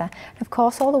together. And of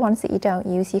course, all the ones that you don't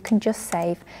use, you can just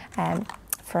save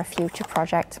for a future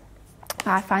project.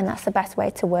 I find that's the best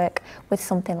way to work with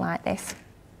something like this.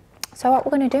 So what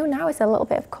we're going to do now is a little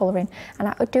bit of colouring, and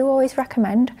I do always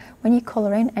recommend when you're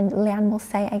colouring, and Leanne will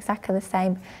say exactly the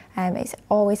same, it's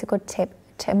always a good tip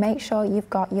to make sure you've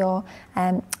got your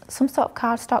some sort of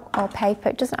cardstock or paper.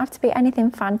 It doesn't have to be anything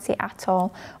fancy at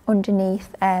all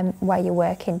underneath where you're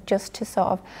working, just to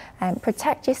sort of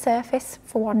protect your surface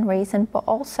for one reason, but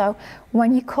also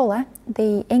when you colour,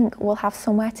 the ink will have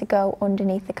somewhere to go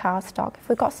underneath the cardstock. If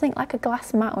we've got something like a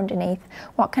glass mat underneath,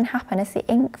 what can happen is the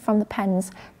ink from the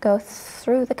pens goes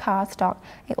through the cardstock,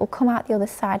 it will come out the other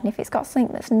side, and if it's got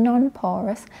something that's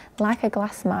non-porous like a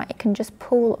glass mat, it can just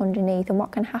pool underneath, and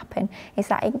what can happen is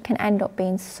that ink can end up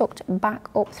being sucked back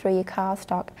up through your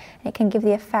cardstock, and it can give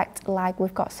the effect like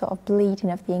we've got sort of bleeding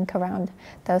of the ink around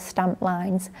those stamp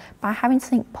lines. By having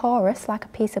something porous like a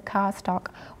piece of cardstock,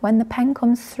 when the pen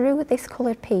comes through this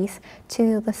coloured piece to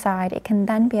the other side, it can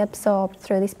then be absorbed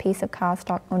through this piece of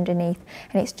cardstock underneath,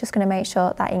 and it's just going to make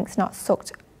sure that ink's not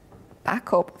sucked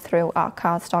back up through our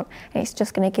cardstock, and it's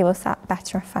just going to give us that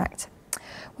better effect.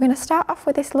 We're going to start off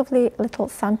with this lovely little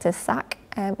Santa's sack.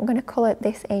 We're going to colour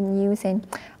this in using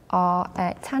our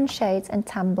tan shades and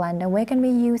tan blend, and we're going to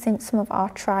be using some of our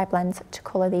tri-blends to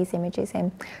colour these images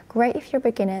in. Great if you're a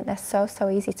beginner, they're so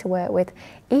easy to work with.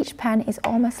 Each pen is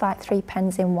almost like 3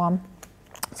 pens in one.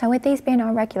 So with these being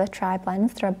our regular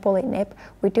tri-blends, they're a bullet nib.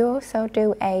 We do also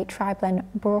do a tri-blend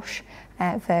brush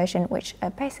version, which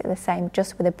are basically the same,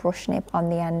 just with a brush nib on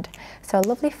the end. So a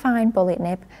lovely fine bullet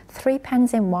nib, 3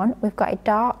 pens in one. We've got a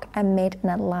dark, a mid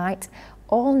and a light,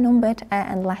 all numbered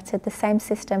and lettered, the same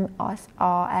system as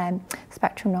our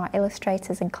Spectrum Noir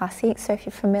Illustrators and Classics. So if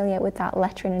you're familiar with that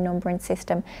lettering and numbering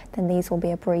system, then these will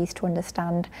be a breeze to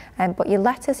understand. But your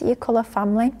letters are your colour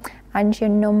family, and your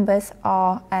numbers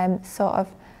are sort of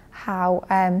how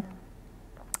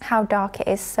dark it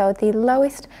is. So the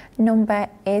lowest number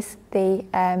is the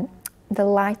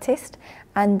lightest,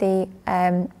 and the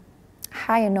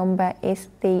higher number is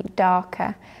the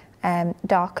darker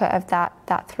of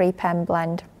that 3 pen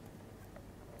blend.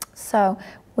 So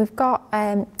we've got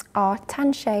our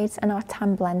tan shades and our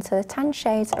tan blend. So the tan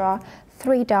shades are our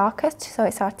 3 darkest, so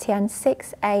it's our TN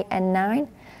 6, 8 and 9.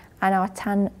 And our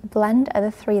tan blend are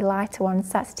the 3 lighter ones,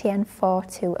 that's TN 4,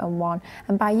 2 and 1.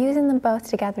 And by using them both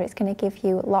together, it's going to give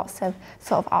you lots of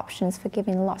sort of options for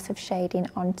giving lots of shading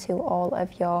onto all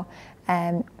of your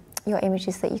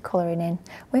images that you're colouring in.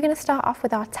 We're going to start off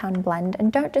with our tan blend,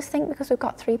 and don't just think because we've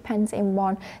got 3 pens in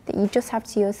one that you just have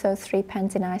to use those 3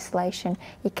 pens in isolation.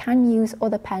 You can use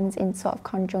other pens in sort of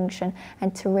conjunction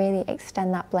and to really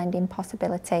extend that blending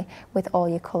possibility with all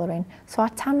your colouring. So our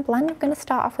tan blend, we're going to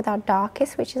start off with our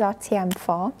darkest, which is our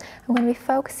TM4. I'm going to be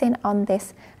focusing on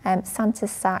this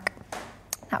Santa's sack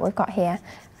that we've got here,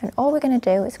 and all we're going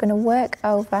to do is going to work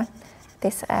over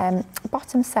this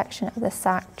bottom section of the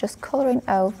sack, just colouring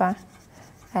over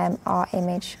our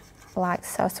image like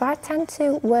so. So I tend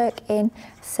to work in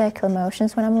circular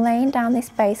motions when I'm laying down this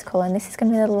base colour, and this is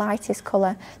going to be the lightest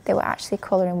colour that we're actually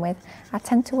colouring with. I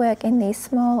tend to work in these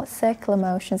small circular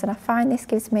motions, and I find this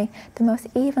gives me the most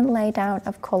even lay down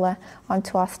of colour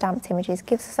onto our stamped images,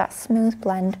 gives us that smooth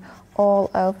blend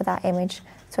all over that image.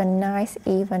 So a nice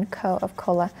even coat of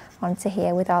colour onto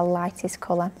here with our lightest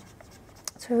colour.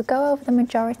 So we'll go over the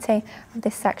majority of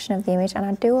this section of the image, and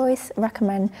I do always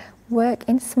recommend work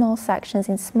in small sections,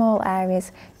 in small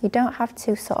areas. You don't have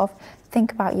to sort of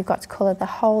think about you've got to colour the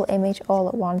whole image all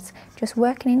at once. Just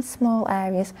working in small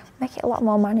areas, make it a lot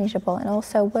more manageable, and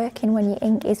also working when your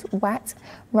ink is wet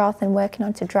rather than working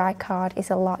onto dry card is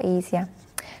a lot easier.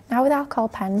 Now with alcohol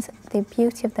pens, the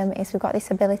beauty of them is we've got this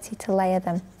ability to layer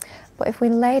them. But if we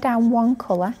lay down one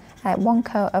colour, one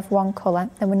coat of one colour,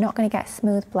 then we're not going to get a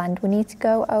smooth blend. We need to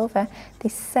go over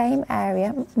this same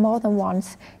area more than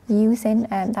once using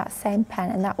that same pen,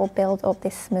 and that will build up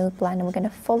this smooth blend, and we're going to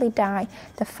fully dye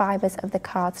the fibres of the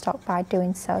cardstock by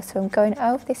doing so. So I'm going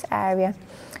over this area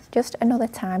just another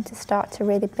time to start to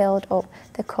really build up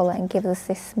the colour and give us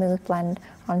this smooth blend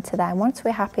onto there. And once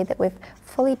we're happy that we've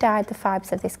fully dyed the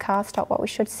fibres of this cardstock, what we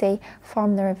should see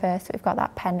from the reverse, we've got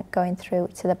that pen going through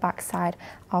to the back side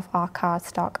of our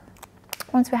cardstock.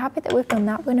 Once we're happy that we've done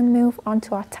that, we're going to move on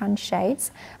to our tan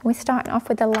shades. And we're starting off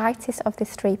with the lightest of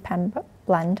this 3 pen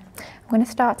blend. I'm going to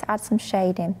start to add some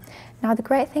shading. Now the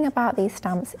great thing about these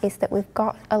stamps is that we've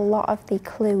got a lot of the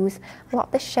clues, a lot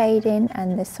of the shading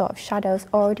and the sort of shadows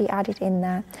already added in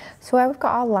there. So where we've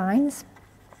got our lines,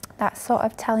 that's sort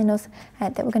of telling us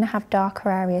that we're going to have darker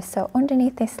areas. So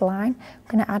underneath this line,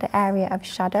 we're going to add an area of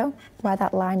shadow where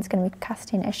that line is going to be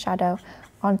casting a shadow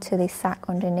onto the sack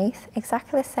underneath.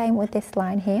 Exactly the same with this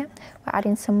line here. We're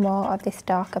adding some more of this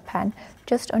darker pen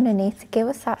just underneath to give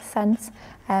us that sense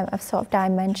of sort of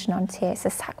dimension onto here. It's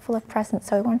a sack full of presents,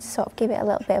 so we want to sort of give it a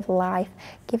little bit of life,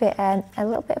 give it a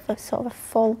little bit of a sort of a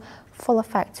full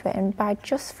effect to it. And by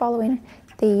just following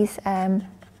these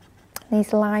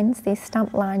these lines, these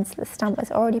stamp lines that the stamp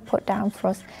has already put down for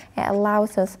us, it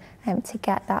allows us to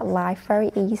get that life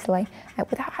very easily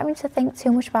without having to think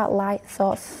too much about light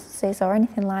sources or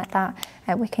anything like that.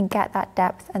 We can get that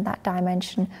depth and that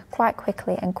dimension quite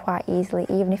quickly and quite easily,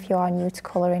 even if you are new to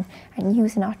colouring, and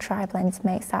using our tri-blends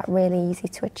makes that really easy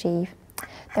to achieve.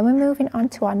 Then we're moving on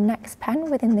to our next pen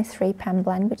within this 3-pen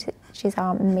blend, which is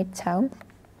our mid-tone.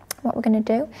 What we're going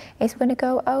to do is we're going to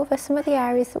go over some of the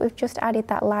areas that we've just added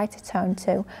that lighter tone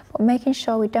to, but making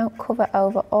sure we don't cover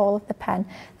over all of the pen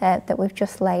that we've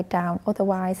just laid down.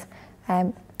 Otherwise,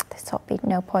 there's sort of be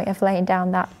no point of laying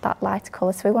down that lighter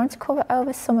colour. So we want to cover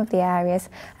over some of the areas,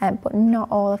 but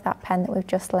not all of that pen that we've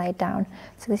just laid down.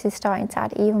 So this is starting to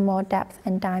add even more depth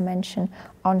and dimension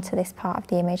onto this part of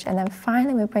the image. And then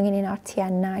finally we're bringing in our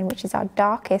TN9, which is our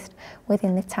darkest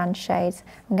within the tan shades.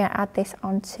 I'm going to add this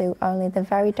onto only the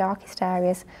very darkest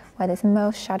areas where there's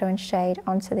most shadow and shade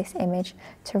onto this image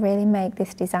to really make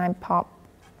this design pop,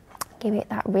 give it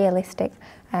that realistic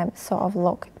sort of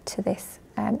look to this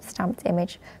stamped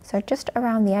image. So just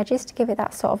around the edges to give it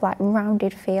that sort of like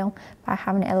rounded feel by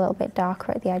having it a little bit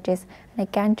darker at the edges, and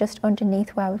again just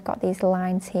underneath where we've got these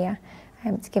lines here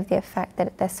to give the effect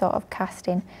that they're sort of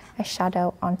casting a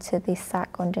shadow onto the sack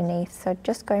underneath. So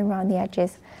just going around the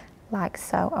edges like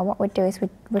so. And what we do is we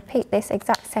repeat this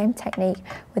exact same technique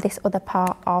with this other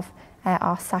part of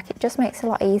our sack. It just makes it a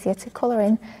lot easier to colour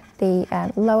in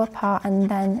the lower part and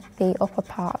then the upper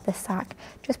part of the sack.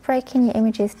 Just breaking your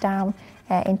images down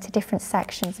into different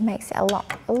sections makes it a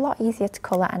lot easier to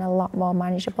colour and a lot more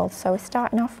manageable. So we're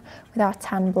starting off with our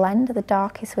tan blend, the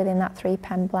darkest within that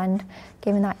 3-pen blend,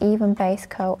 giving that even base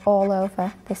coat all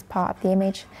over this part of the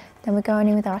image. Then we're going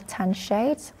in with our tan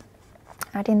shades,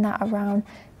 adding that around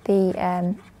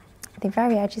the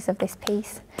very edges of this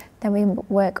piece. Then we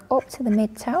work up to the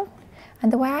mid-tone.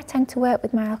 And the way I tend to work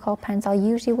with my alcohol pens, I'll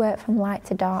usually work from light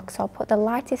to dark. So I'll put the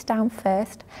lightest down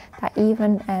first, that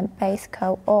even base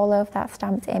coat all over that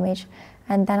stamped image,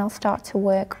 and then I'll start to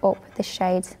work up the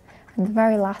shades. And the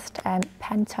very last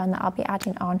pen tone that I'll be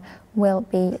adding on will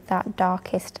be that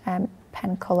darkest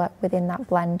pen colour within that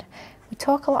blend. We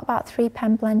talk a lot about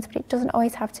 3-pen blends, but it doesn't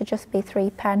always have to just be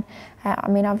 3-pen. I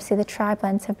mean, obviously the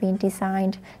tri-blends have been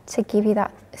designed to give you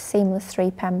that seamless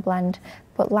 3-pen blend,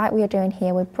 but like we are doing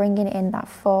here, we're bringing in that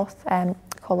 4th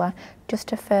colour just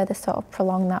to further sort of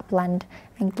prolong that blend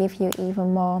and give you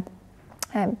even more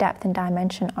depth and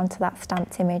dimension onto that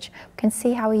stamped image. We can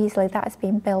see how easily that has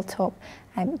been built up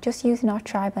just using our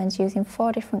tri-blends, using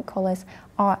 4 different colours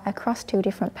or across 2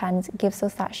 different pens gives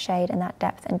us that shade and that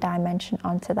depth and dimension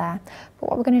onto there. But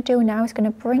what we're going to do now is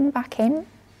going to bring back in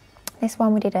this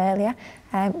one we did earlier.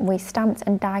 We stamped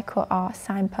and die cut our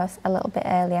signpost a little bit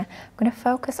earlier. I'm going to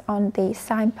focus on the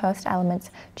signpost elements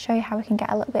to show you how we can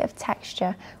get a little bit of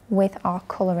texture with our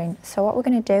colouring. So what we're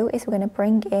going to do is we're going to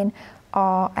bring in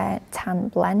our tan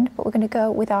blend, but we're going to go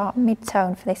with our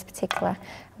mid-tone for this particular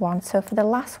one. So for the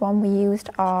last one we used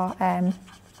our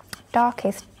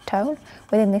darkest tone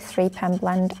within this 3-pen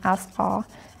blend as our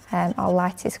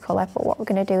lightest colour, but what we're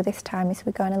going to do this time is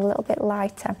we're going a little bit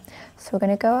lighter. So we're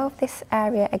going to go over this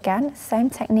area again, same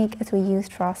technique as we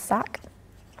used for our sack.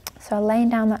 So laying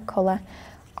down that colour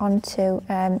onto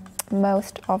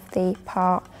most of the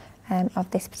part of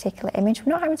this particular image.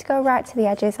 We're not having to go right to the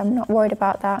edges, I'm not worried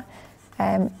about that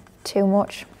too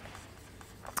much.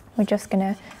 We're just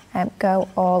going to go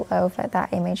all over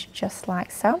that image just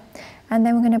like so. And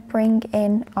then we're going to bring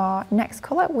in our next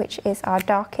colour, which is our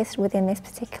darkest within this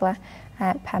particular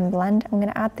pen blend. I'm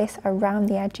going to add this around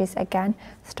the edges again,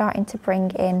 starting to bring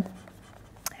in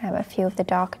a few of the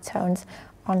darker tones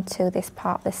onto this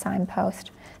part of the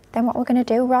signpost. Then what we're going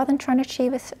to do, rather than trying to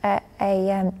achieve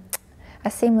a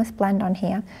seamless blend on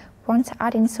here, we want to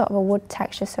add in sort of a wood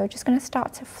texture. So we're just going to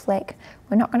start to flick.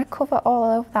 We're not going to cover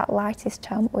all over that lightest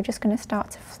tone, but we're just going to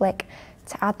start to flick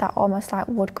to add that almost like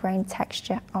wood grain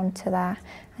texture onto there.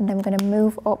 And then we're going to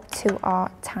move up to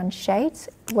our tan shades,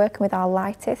 working with our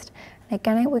lightest. And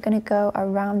again, we're going to go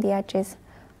around the edges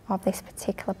of this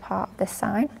particular part of the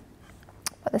sign.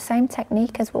 But the same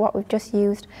technique as what we've just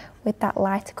used with that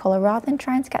lighter colour, rather than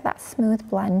trying to get that smooth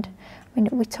blend. I mean,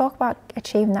 we talk about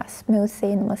achieving that smooth,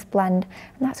 seamless blend,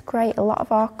 and that's great. A lot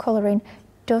of our colouring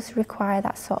does require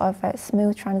that sort of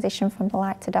smooth transition from the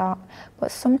light to dark,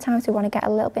 but sometimes we want to get a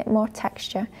little bit more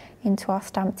texture into our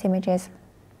stamped images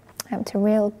to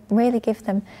really give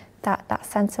them that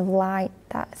sense of light,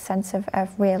 that sense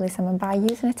of realism. And by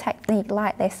using a technique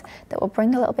like this that will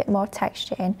bring a little bit more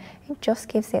texture in, it just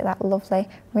gives it that lovely,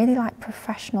 really like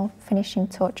professional finishing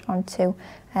touch onto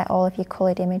all of your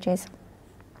coloured images.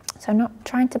 So not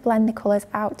trying to blend the colours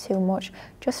out too much,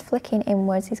 just flicking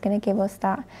inwards is going to give us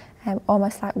that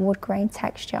almost like wood grain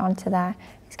texture onto there.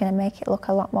 It's going to make it look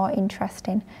a lot more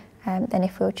interesting than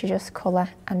if we were to just colour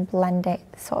and blend it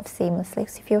sort of seamlessly.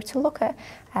 So if you were to look at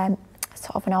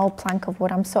sort of an old plank of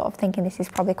wood, I'm sort of thinking this is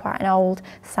probably quite an old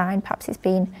sign, perhaps it's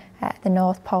been at the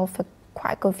North Pole for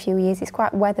quite a good few years. It's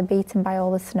quite weather beaten by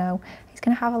all the snow. It's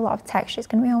going to have a lot of texture. It's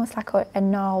going to be almost like a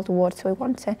gnarled wood, so we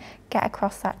want to get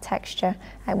across that texture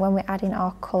when we're adding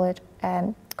our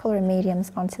colouring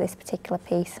mediums onto this particular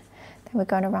piece. Then we're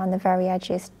going around the very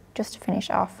edges just to finish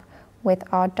off with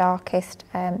our darkest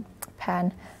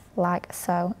pen, like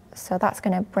so. So that's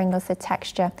going to bring us the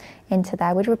texture into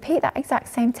there. We'd repeat that exact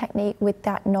same technique with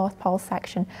that North Pole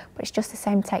section, but it's just the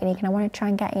same technique, and I want to try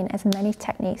and get in as many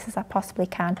techniques as I possibly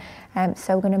can.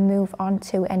 So we're going to move on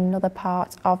to another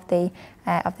part of the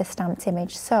stamped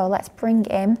image. So let's bring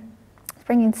in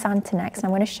Santa next, and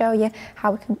I'm going to show you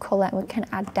how we can colour and we can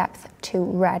add depth to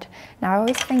red. Now I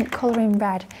always think colouring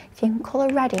red, if you can colour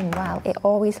red in well, it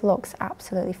always looks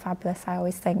absolutely fabulous, I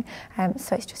always think.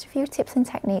 So it's just a few tips and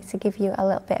techniques to give you a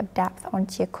little bit of depth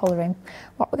onto your colouring.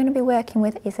 What we're going to be working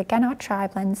with is again our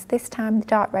tri-blends, this time the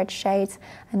dark red shades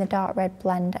and the dark red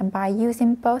blend, and by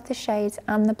using both the shades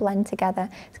and the blend together,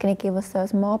 it's going to give us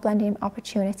those more blending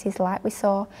opportunities like we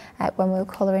saw when we were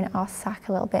colouring our sack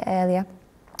a little bit earlier.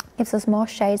 Gives us more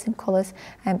shades and colours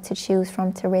to choose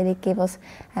from to really give us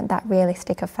that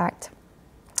realistic effect.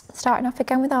 Starting off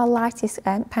again with our lightest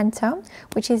Pentone,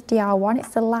 which is DR1. It's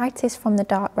the lightest from the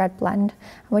dark red blend,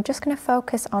 and we're just going to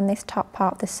focus on this top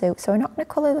part of the suit. So we're not going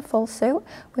to colour the full suit,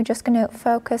 we're just going to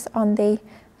focus on the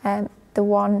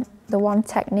one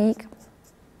technique,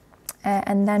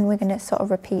 and then we're going to sort of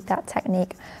repeat that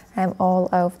technique all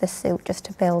over the suit just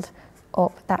to build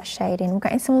up that shading. We're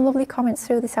getting some lovely comments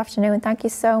through this afternoon, and thank you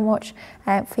so much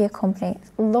for your company.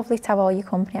 It's lovely to have all your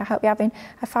company. I hope you're having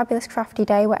a fabulous crafty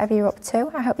day, whatever you're up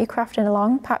to. I hope you're crafting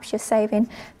along. Perhaps you're saving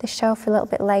the show for a little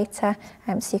bit later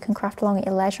so you can craft along at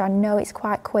your leisure. I know it's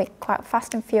quite quick, quite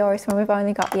fast and furious when we've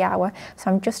only got the hour,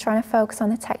 so I'm just trying to focus on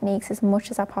the techniques as much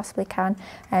as I possibly can,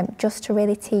 just to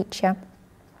really teach you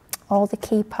all the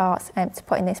key parts to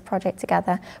putting this project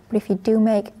together. But if you do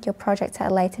make your project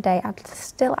at a later date, I'd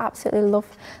still absolutely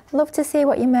love to see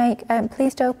what you make.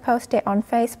 Please do post it on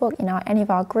Facebook, any of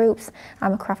our groups.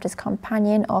 I'm a Crafters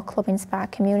Companion or Club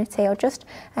Inspired Community, or just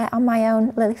on my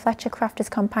own Lilly Fletcher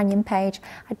Crafters Companion page.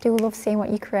 I do love seeing what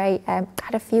you create.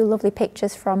 Had a few lovely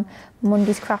pictures from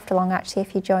Monday's craft along, actually,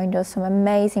 if you joined us. Some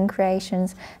amazing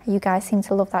creations. You guys seem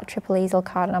to love that triple easel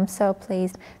card, and I'm so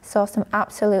pleased. Saw some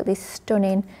absolutely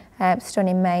stunning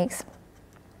makes.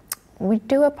 We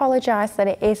do apologise that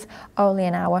it is only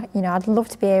an hour. I'd love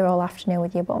to be here all afternoon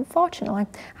with you, but unfortunately,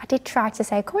 I did try to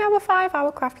say, can we have a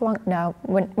 5-hour craft along? No,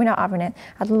 we're not having it.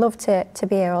 I'd love to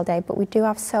be here all day, but we do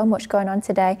have so much going on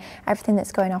today. Everything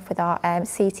that's going off with our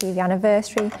CTV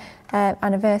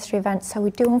anniversary event, so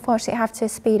we do unfortunately have to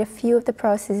speed a few of the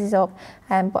processes up,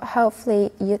 but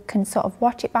hopefully you can sort of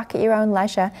watch it back at your own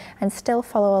leisure and still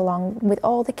follow along with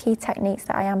all the key techniques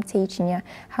that I am teaching you.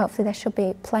 Hopefully there should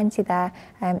be plenty there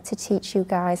to teach you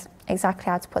guys exactly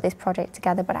how to put this project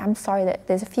together, but I'm sorry that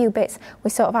there's a few bits we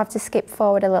sort of have to skip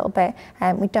forward a little bit.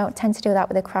 We don't tend to do that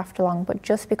with a craft along, but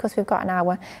just because we've got an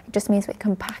hour, it just means we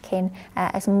can pack in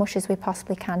as much as we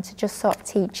possibly can to just sort of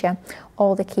teach you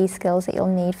all the key skills that you'll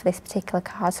need for this particular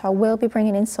card. So I will be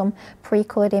bringing in some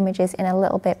pre-coloured images in a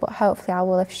little bit, but hopefully I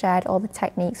will have shared all the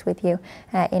techniques with you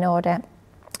in order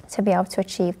to be able to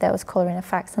achieve those colouring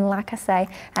effects. And like I say,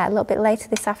 a little bit later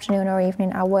this afternoon or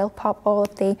evening, I will pop all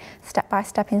of the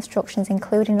step-by-step instructions,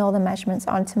 including all the measurements,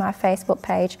 onto my Facebook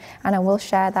page, and I will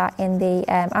share that in the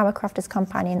Our Crafters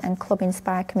Companion and Club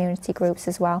Inspired community groups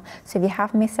as well. So if you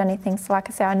have missed anything, so like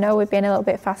I say, I know we've been a little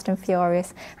bit fast and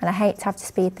furious, and I hate to have to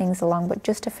speed things along, but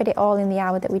just to fit it all in the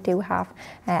hour that we do have,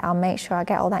 I'll make sure I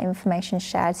get all that information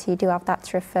shared, so you do have that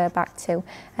to refer back to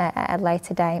at a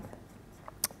later date.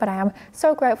 But I am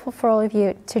so grateful for all of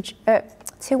you,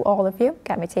 to all of you,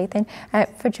 get my teeth in,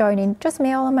 for joining just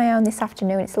me all on my own this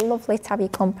afternoon. It's lovely to have your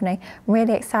company.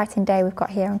 Really exciting day we've got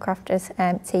here on Crafters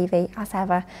TV as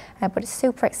ever, but it's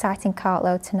super exciting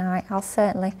cartload tonight. I'll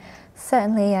certainly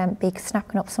be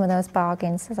snapping up some of those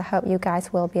bargains, as I hope you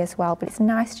guys will be as well. But it's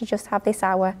nice to just have this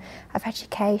hour of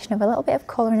education, of a little bit of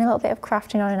colouring, a little bit of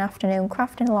crafting on an afternoon,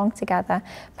 crafting along together.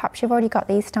 Perhaps you've already got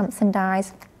these stamps and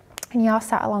dies and you're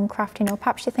sat along crafting, or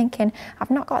perhaps you're thinking,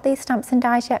 I've not got these stamps and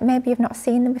dies yet, maybe you've not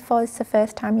seen them before, this is the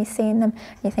first time you're seeing them,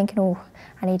 and you're thinking, oh,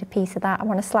 I need a piece of that, I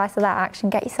want a slice of that action.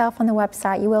 Get yourself on the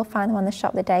website, you will find them on the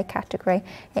Shop the Day category.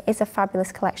 It is a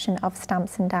fabulous collection of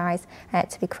stamps and dies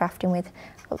to be crafting with.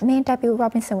 But me and Debbie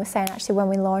Robinson were saying actually when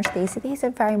we launched these are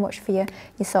very much for your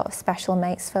sort of special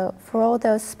makes. For all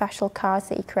those special cards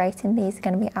that you're creating, these are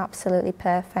going to be absolutely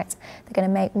perfect. They're going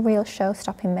to make real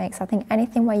show-stopping makes. I think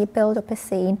anything where you build up a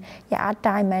scene, you add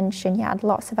dimension, you add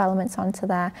lots of elements onto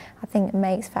there, I think it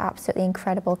makes for absolutely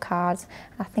incredible cards.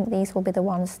 I think these will be the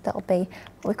ones that will be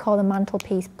what we call the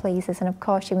mantelpiece pleasers, and of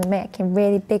course you'll be making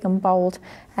really big and bold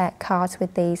cards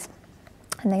with these,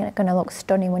 and they're going to look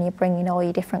stunning when you're bringing all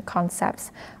your different concepts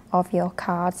of your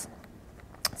cards.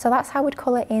 So that's how we'd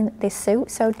colour in this suit.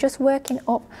 So just working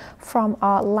up from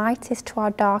our lightest to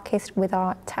our darkest with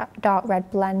our dark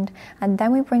red blend, and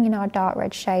then we bring in our dark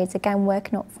red shades, again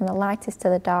working up from the lightest to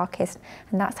the darkest,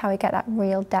 and that's how we get that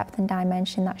real depth and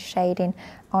dimension, that shading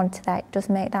onto that. It does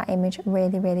make that image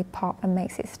really, really pop and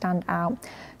makes it stand out.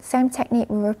 Same technique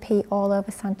we repeat all over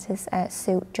Santa's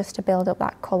suit just to build up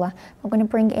that colour. I'm going to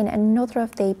bring in another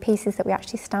of the pieces that we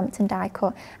actually stamped and die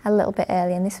cut a little bit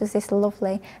earlier, and this was this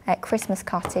lovely Christmas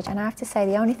cottage, and I have to say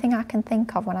the only thing I can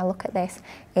think of when I look at this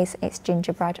is it's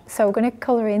gingerbread. So we're going to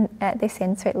colour in this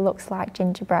in so it looks like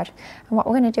gingerbread, and what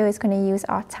we're going to do is going to use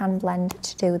our tan blend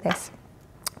to do this.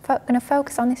 I'm going to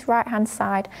focus on this right hand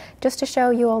side just to show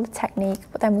you all the technique,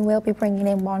 but then we will be bringing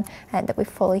in one that we've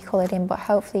fully coloured in, but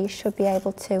hopefully you should be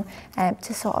able to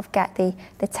sort of get the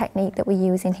technique that we're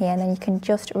using here, and then you can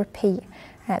just repeat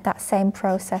that same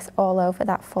process all over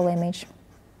that full image.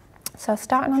 So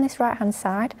starting on this right hand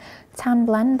side, tan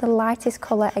blend, the lightest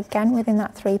colour again within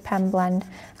that 3 pen blend.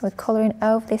 We're colouring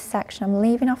over this section. I'm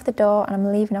leaving off the door and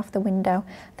I'm leaving off the window.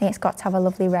 I think it's got to have a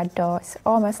lovely red door. It's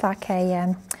almost like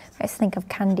a, let's think of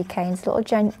candy canes, little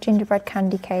gingerbread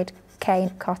candy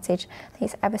cane cottage. I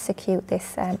think it's ever so cute,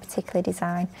 this particular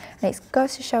design, and it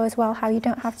goes to show as well how you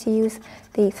don't have to use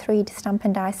the 3 stamp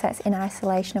and die sets in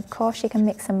isolation. Of course you can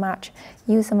mix and match,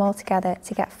 use them all together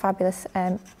to get fabulous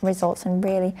results and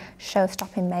really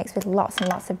show-stopping makes with lots and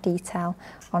lots of detail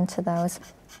onto those.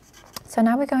 So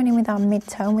now we're going in with our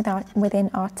mid-tone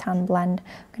within our tan blend.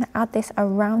 I'm going to add this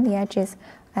around the edges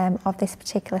of this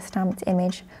particular stamped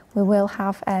image. We will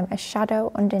have a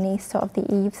shadow underneath sort of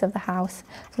the eaves of the house,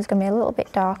 so it's going to be a little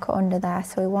bit darker under there,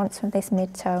 so we want some of this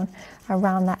mid-tone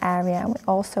around that area, and we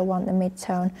also want the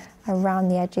mid-tone around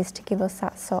the edges to give us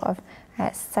that sort of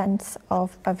sense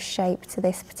of shape to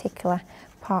this particular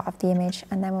part of the image.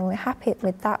 And then when we're happy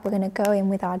with that, we're going to go in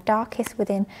with our darkest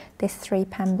within this 3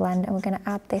 pen blend, and we're going to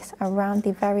add this around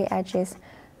the very edges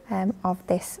of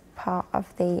this part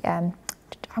of the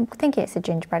I'm thinking it's a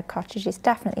gingerbread cottage. It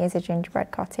definitely is a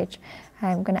gingerbread cottage.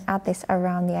 I'm going to add this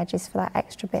around the edges for that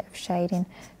extra bit of shading,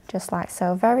 just like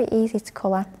so. Very easy to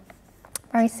colour,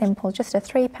 very simple, just a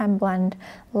 3 pen blend,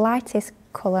 lightest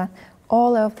colour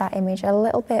all over that image, a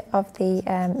little bit of the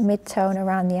mid-tone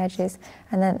around the edges,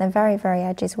 and then at the very, very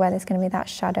edges where there's going to be that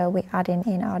shadow, we add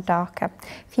in our darker.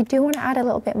 If you do want to add a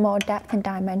little bit more depth and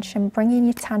dimension, bring in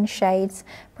your tan shades,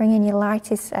 bring in your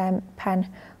lightest pen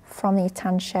from the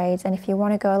tan shades, and if you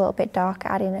want to go a little bit darker,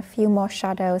 add in a few more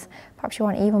shadows, perhaps you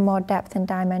want even more depth and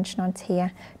dimension onto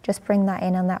here, just bring that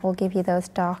in and that will give you those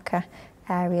darker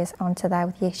areas onto there.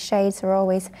 With your shades are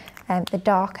always the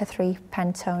darker 3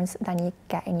 pen tones than you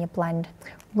get in your blend.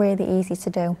 Really easy to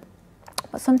do.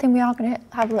 But something we are going to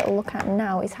have a little look at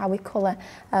now is how we colour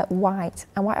white.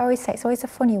 And what I always say, it's always a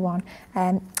funny one,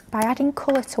 by adding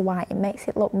colour to white it makes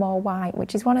it look more white,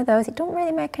 which is one of those, it don't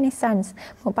really make any sense,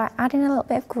 but by adding a little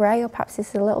bit of grey, or perhaps this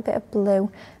is a little bit of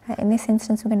blue, in this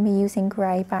instance we're going to be using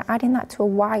grey, by adding that to a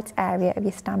white area of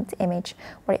your stamped image,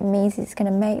 what it means is it's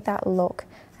going to make that look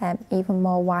even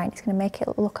more white. It's going to make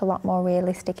it look a lot more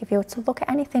realistic. If you were to look at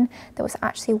anything that was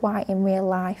actually white in real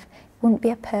life, it wouldn't be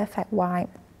a perfect white.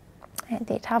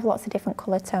 It'd have lots of different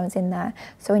colour tones in there,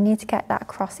 so we need to get that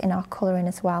across in our colouring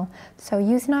as well. So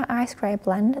using our ice grey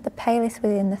blend, the palest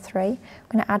within the 3, we're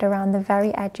going to add around the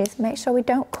very edges. Make sure we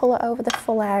don't colour over the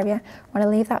full area. We want to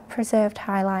leave that preserved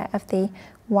highlight of the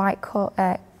white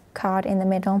card in the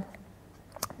middle.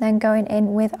 Then going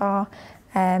in with our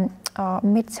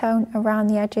mid-tone around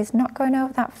the edges, not going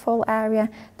over that full area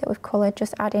that we've coloured,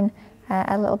 just adding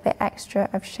a little bit extra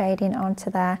of shading onto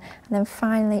there. And then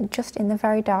finally, just in the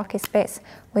very darkest bits,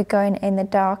 we're going in the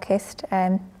darkest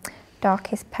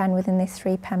pen within this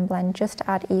 3 pen blend, just to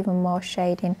add even more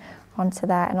shading onto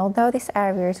there. And although this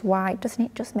area is white, doesn't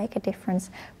it just make a difference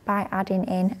by adding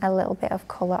in a little bit of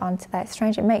colour onto there? It's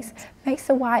strange, it makes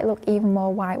the white look even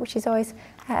more white, which is always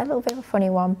a little bit of a funny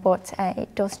one, but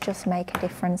it does just make a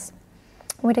difference.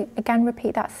 We'd again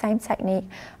repeat that same technique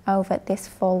over this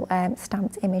full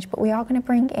stamped image, but we are going to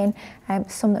bring in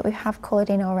some that we have coloured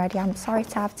in already. I'm sorry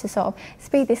to have to sort of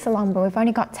speed this along, but we've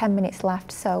only got 10 minutes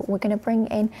left, so we're going to bring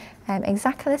in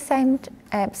exactly the same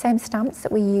stamps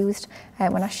that we used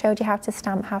when I showed you how to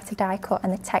stamp, how to die cut,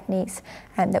 and the techniques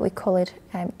that we coloured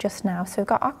just now. So we've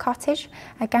got our cottage,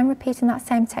 again repeating that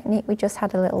same technique we just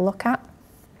had a little look at.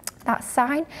 That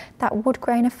sign, that wood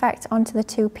grain effect onto the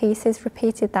two pieces,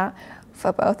 repeated that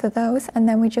for both of those, and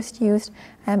then we just used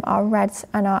our reds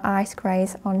and our ice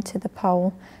greys onto the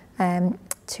pole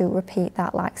to repeat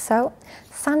that like so.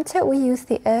 Santa, we used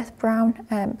the earth brown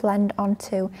blend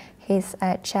onto his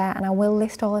chair, and I will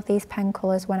list all of these pen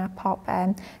colours when I pop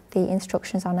the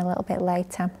instructions on a little bit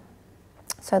later.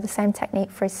 So the same technique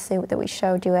for his suit that we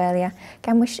showed you earlier.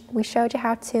 Again, we showed you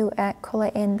how to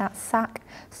colour in that sack,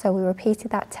 so we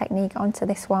repeated that technique onto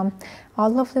this one. Our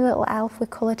lovely little elf, we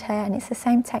coloured her, and it's the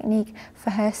same technique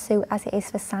for her suit as it is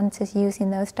for Santa's,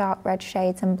 using those dark red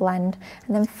shades and blend.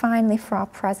 And then finally for our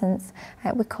presents,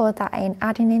 we coloured that in,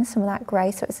 adding in some of that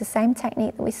grey, so it's the same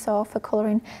technique that we saw for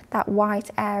colouring that white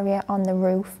area on the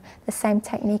roof. The same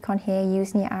technique on here,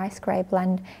 using your ice grey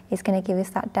blend, is going to give us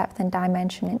that depth and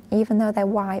dimension, and even though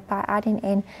they're white, by adding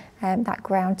in that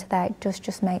grey onto there, it does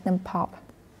just make them pop.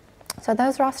 So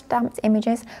those are our stamped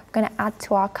images we're going to add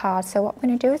to our card. So what we're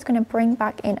going to do is going to bring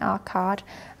back in our card,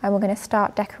 and we're going to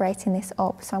start decorating this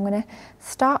up. So I'm going to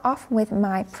start off with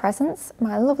my presents,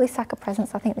 my lovely sack of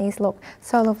presents. I think these look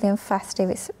so lovely and festive.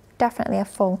 It's definitely a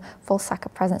full sack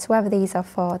of presents. Whoever these are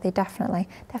for,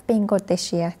 they've been good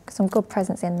this year. Some good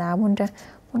presents in there. I wonder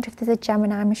if there's a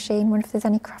Gemini machine, wonder if there's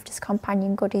any Crafter's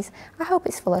Companion goodies. I hope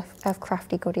it's full of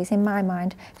crafty goodies in my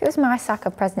mind. If it was my sack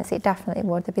of presents, it definitely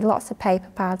would. There'd be lots of paper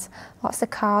pads, lots of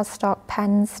cardstock,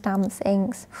 pens, stamps,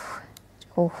 inks.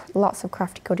 Oh, lots of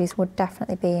crafty goodies would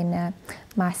definitely be in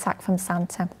my sack from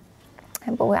Santa.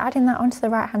 But we're adding that onto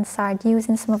the right hand side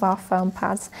using some of our foam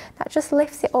pads. That just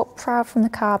lifts it up proud from the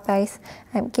card base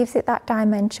and gives it that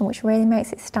dimension, which really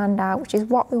makes it stand out, which is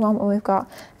what we want when we've got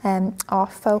our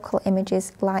focal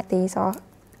images like these, or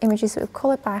images that we've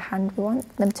coloured by hand. We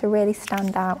want them to really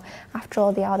stand out. After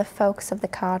all, they are the focus of the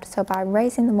card, so by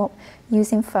raising them up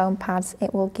using foam pads,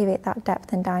 it will give it that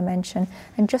depth and dimension.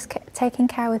 And just taking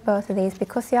care with both of these,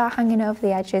 because they are hanging over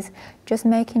the edges, just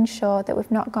making sure that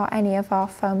we've not got any of our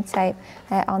foam tape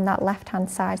on that left hand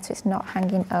side, so it's not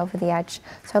hanging over the edge.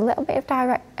 So a little bit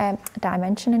of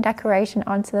dimension and decoration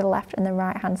onto the left and the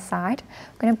right hand side.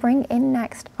 I'm going to bring in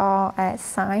next our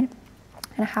sign,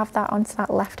 and have that onto that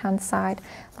left hand side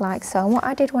like so. And what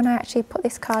I did when I actually put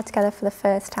this card together for the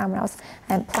first time when I was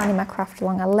planning my craft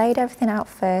along, I laid everything out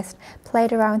first,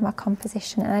 played around with my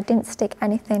composition, and I didn't stick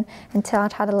anything until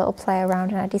I'd had a little play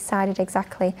around and I decided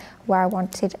exactly where I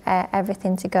wanted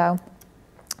everything to go.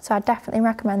 So I definitely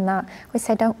recommend that. We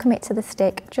say don't commit to the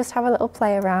stick, just have a little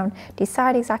play around,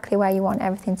 decide exactly where you want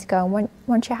everything to go, and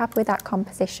once you're happy with that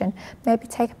composition, maybe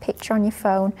take a picture on your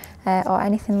phone or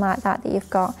anything like that you've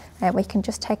got. We can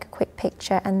just take a quick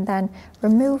picture and then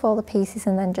remove all the pieces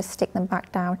and then just stick them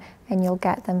back down, and you'll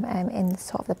get them in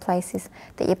sort of the places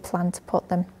that you plan to put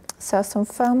them. So some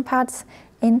foam pads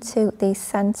into the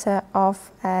centre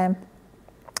of the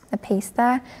piece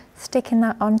there, sticking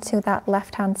that onto that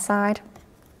left hand side,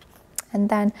 and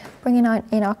then bringing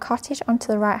in our cottage onto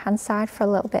the right hand side for a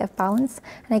little bit of balance,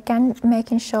 and again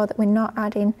making sure that we're not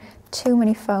adding too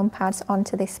many foam pads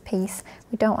onto this piece.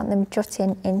 We don't want them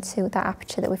jutting into that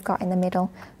aperture that we've got in the middle,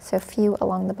 so a few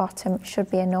along the bottom should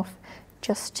be enough,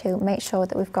 just to make sure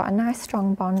that we've got a nice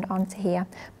strong bond onto here,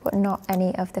 but not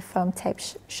any of the foam tape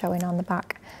showing on the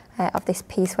back of this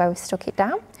piece where we've stuck it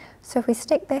down. So if we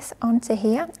stick this onto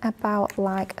here about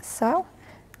like so,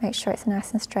 make sure it's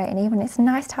nice and straight and even. It's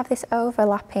nice to have this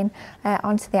overlapping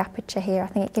onto the aperture here. I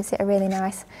think it gives it a really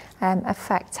nice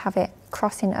effect to have it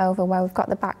crossing over where we've got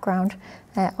the background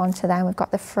onto there, and we've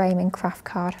got the framing craft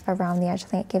card around the edge. I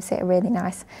think it gives it a really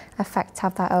nice effect to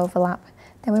have that overlap.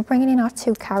 Then we're bringing in our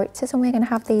two characters, and we're going to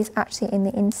have these actually in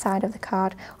the inside of the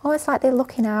card, almost like they're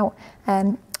looking out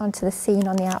onto the scene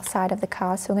on the outside of the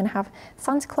card. So we're going to have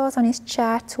Santa Claus on his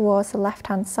chair towards the left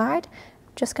hand side.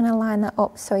 Just going to line that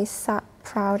up so he's sat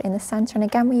proud in the centre, and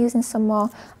again we're using some more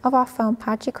of our foam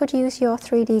pads. You could use your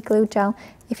 3D glue gel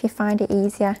if you find it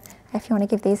easier. If you want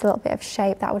to give these a little bit of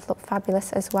shape, that would look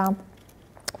fabulous as well.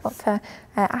 But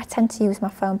I tend to use my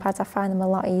foam pads, I find them a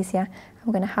lot easier. And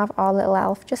we're going to have our little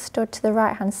elf just stood to the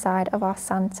right hand side of our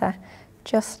Santa,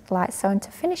 just like so. And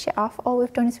to finish it off, all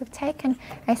we've done is we've taken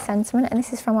a sentiment, and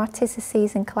this is from our 'Tis the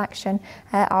Season collection,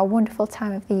 our wonderful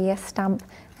time of the year stamp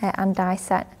and die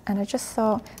set, and I just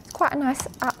thought it's quite a nice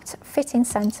apt fitting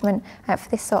sentiment for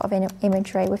this sort of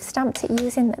imagery. We've stamped it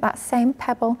using that same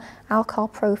Pebble alcohol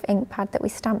proof ink pad that we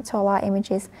stamped all our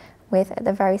images with at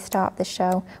the very start of the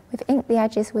show. We've inked the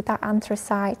edges with that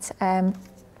anthracite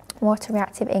water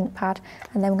reactive ink pad,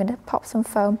 and then we're going to pop some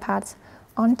foam pads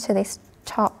onto this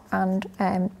top and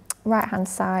right hand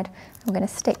side. I'm going to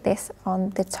stick this on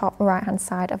the top right hand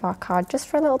side of our card just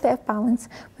for a little bit of balance.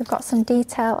 We've got some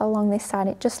detail along this side.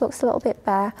 It just looks a little bit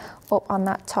bare up on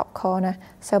that top corner.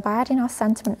 So by adding our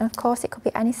sentiment, and of course it could be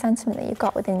any sentiment that you've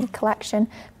got within your collection.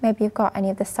 Maybe you've got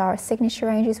any of the Sarah signature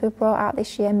ranges we've brought out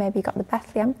this year. Maybe you've got the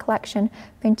Bethlehem collection,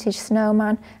 vintage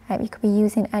snowman. You could be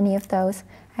using any of those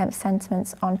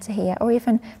sentiments onto here, or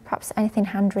even perhaps anything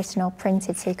handwritten or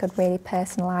printed, so you could really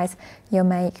personalise your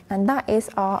make. And that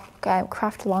is our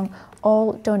craft along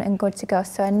all done and good to go.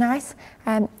 So a nice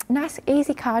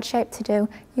easy card shape to do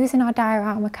using our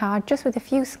diorama card just with a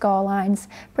few score lines,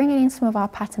 bringing in some of our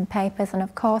pattern papers, and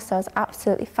of course those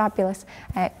absolutely fabulous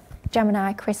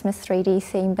Gemini Christmas 3D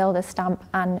scene builder stamp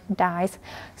and dies.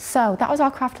 So that was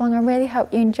our craft along. I really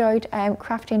hope you enjoyed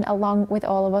crafting along with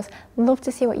all of us. Love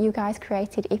to see what you guys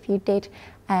created. If you did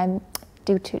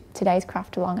do today's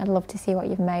craft along, I'd love to see what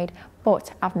you've made.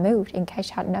 But I've moved, in case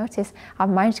you hadn't noticed. I've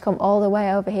managed to come all the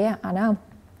way over here. I know,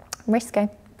 risky,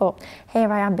 but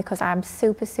here I am because I'm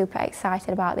super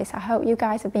excited about this. I hope you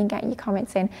guys have been getting your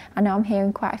comments in. I know I'm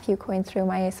hearing quite a few coming through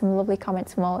my ears, some lovely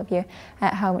comments from all of you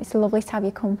at home. It's lovely to have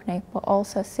your company, but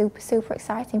also super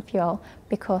exciting for you all,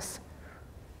 because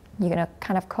you're going to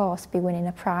kind of course be winning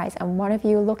a prize, and one of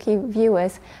you lucky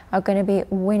viewers are going to be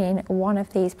winning one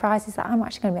of these prizes that I'm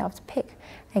actually going to be able to pick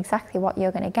exactly what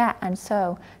you're going to get. And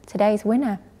so today's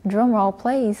winner, drum roll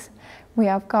please, we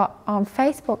have got on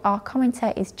Facebook, our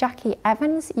commentator is Jackie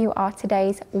Evans. You are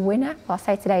today's winner. Well, I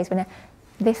say today's winner,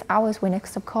 this hour's winner,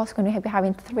 because of course we're going to be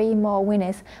having 3 more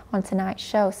winners on tonight's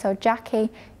show. So Jackie,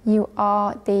 you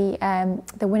are the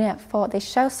winner for this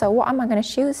show. So what am I going to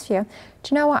choose for you?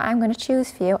 Do you know what I'm going to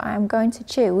choose for you? I'm going to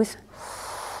choose,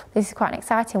 this is quite an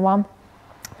exciting one,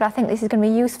 but I think this is going to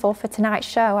be useful for tonight's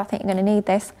show. I think you're going to need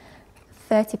this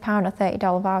 £30 or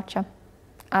 $30 voucher.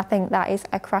 I think that is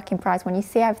a cracking prize. When you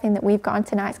see everything that we've got on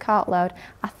tonight's cartload,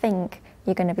 I think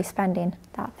you're going to be spending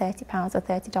that £30 or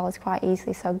 $30 quite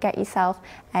easily. So get yourself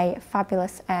a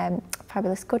fabulous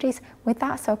goodies with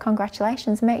that. So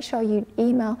congratulations. Make sure you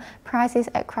email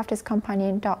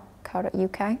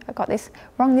prizes@crafterscompanion.co.uk. I got this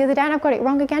wrong the other day and I've got it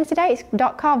wrong again today. It's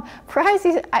 .com.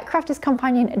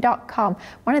 Prizes@crafterscompanion.com.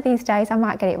 One of these days I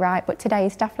might get it right, but today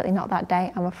is definitely not that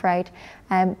day, I'm afraid.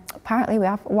 Apparently we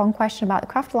have one question about the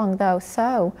craft along though.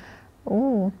 So,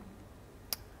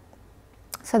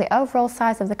 so the overall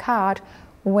size of the card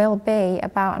will be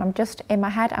about, and I'm just in my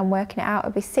head, I'm working it out,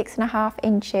 it'll be 6.5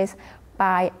 inches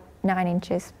by 9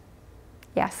 inches.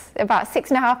 Yes, about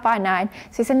 6.5 by 9.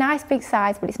 So it's a nice big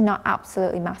size, but it's not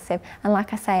absolutely massive. And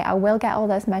like I say, I will get all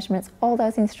those measurements, all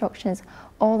those instructions,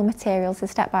 all the materials, the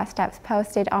step-by-steps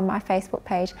posted on my Facebook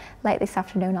page late this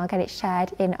afternoon. I'll get it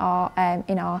shared in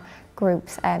our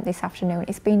groups this afternoon.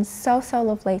 It's been so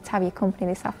lovely to have your company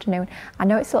this afternoon. I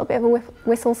know it's a little bit of a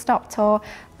whistle-stop tour, a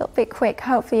little bit quick.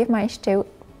 Hopefully you've managed to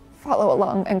follow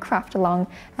along and craft along,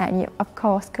 and you of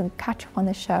course can catch up on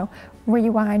the show,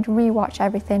 rewind, rewatch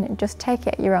everything, and just take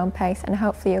it at your own pace, and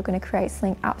hopefully you're going to create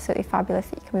something absolutely fabulous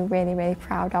that you can be really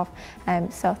proud of.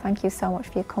 So thank you so much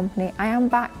for your company. I am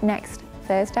back next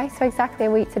Thursday, so exactly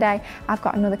a week today. I've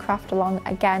got another craft along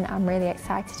again. I'm really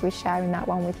excited to be sharing that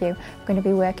one with you. I'm going to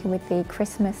be working with the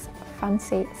Christmas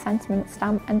fancy sentiment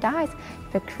stamp and dies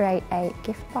to create a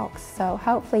gift box. So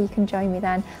hopefully you can join me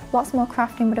then. Lots more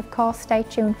crafting, but of course stay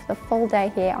tuned for the full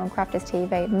day here on Crafters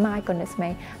TV. My goodness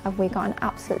me, have we got an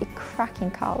absolutely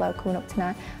cracking cartload coming up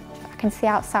tonight. I can see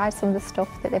outside some of the stuff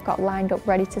that they've got lined up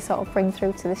ready to sort of bring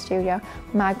through to the studio.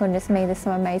 My goodness me, there's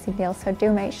some amazing deals, so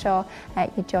do make sure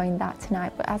you join that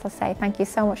tonight. But as I say, thank you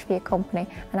so much for your company,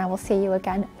 and I will see you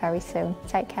again very soon.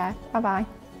 Take care. Bye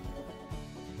bye.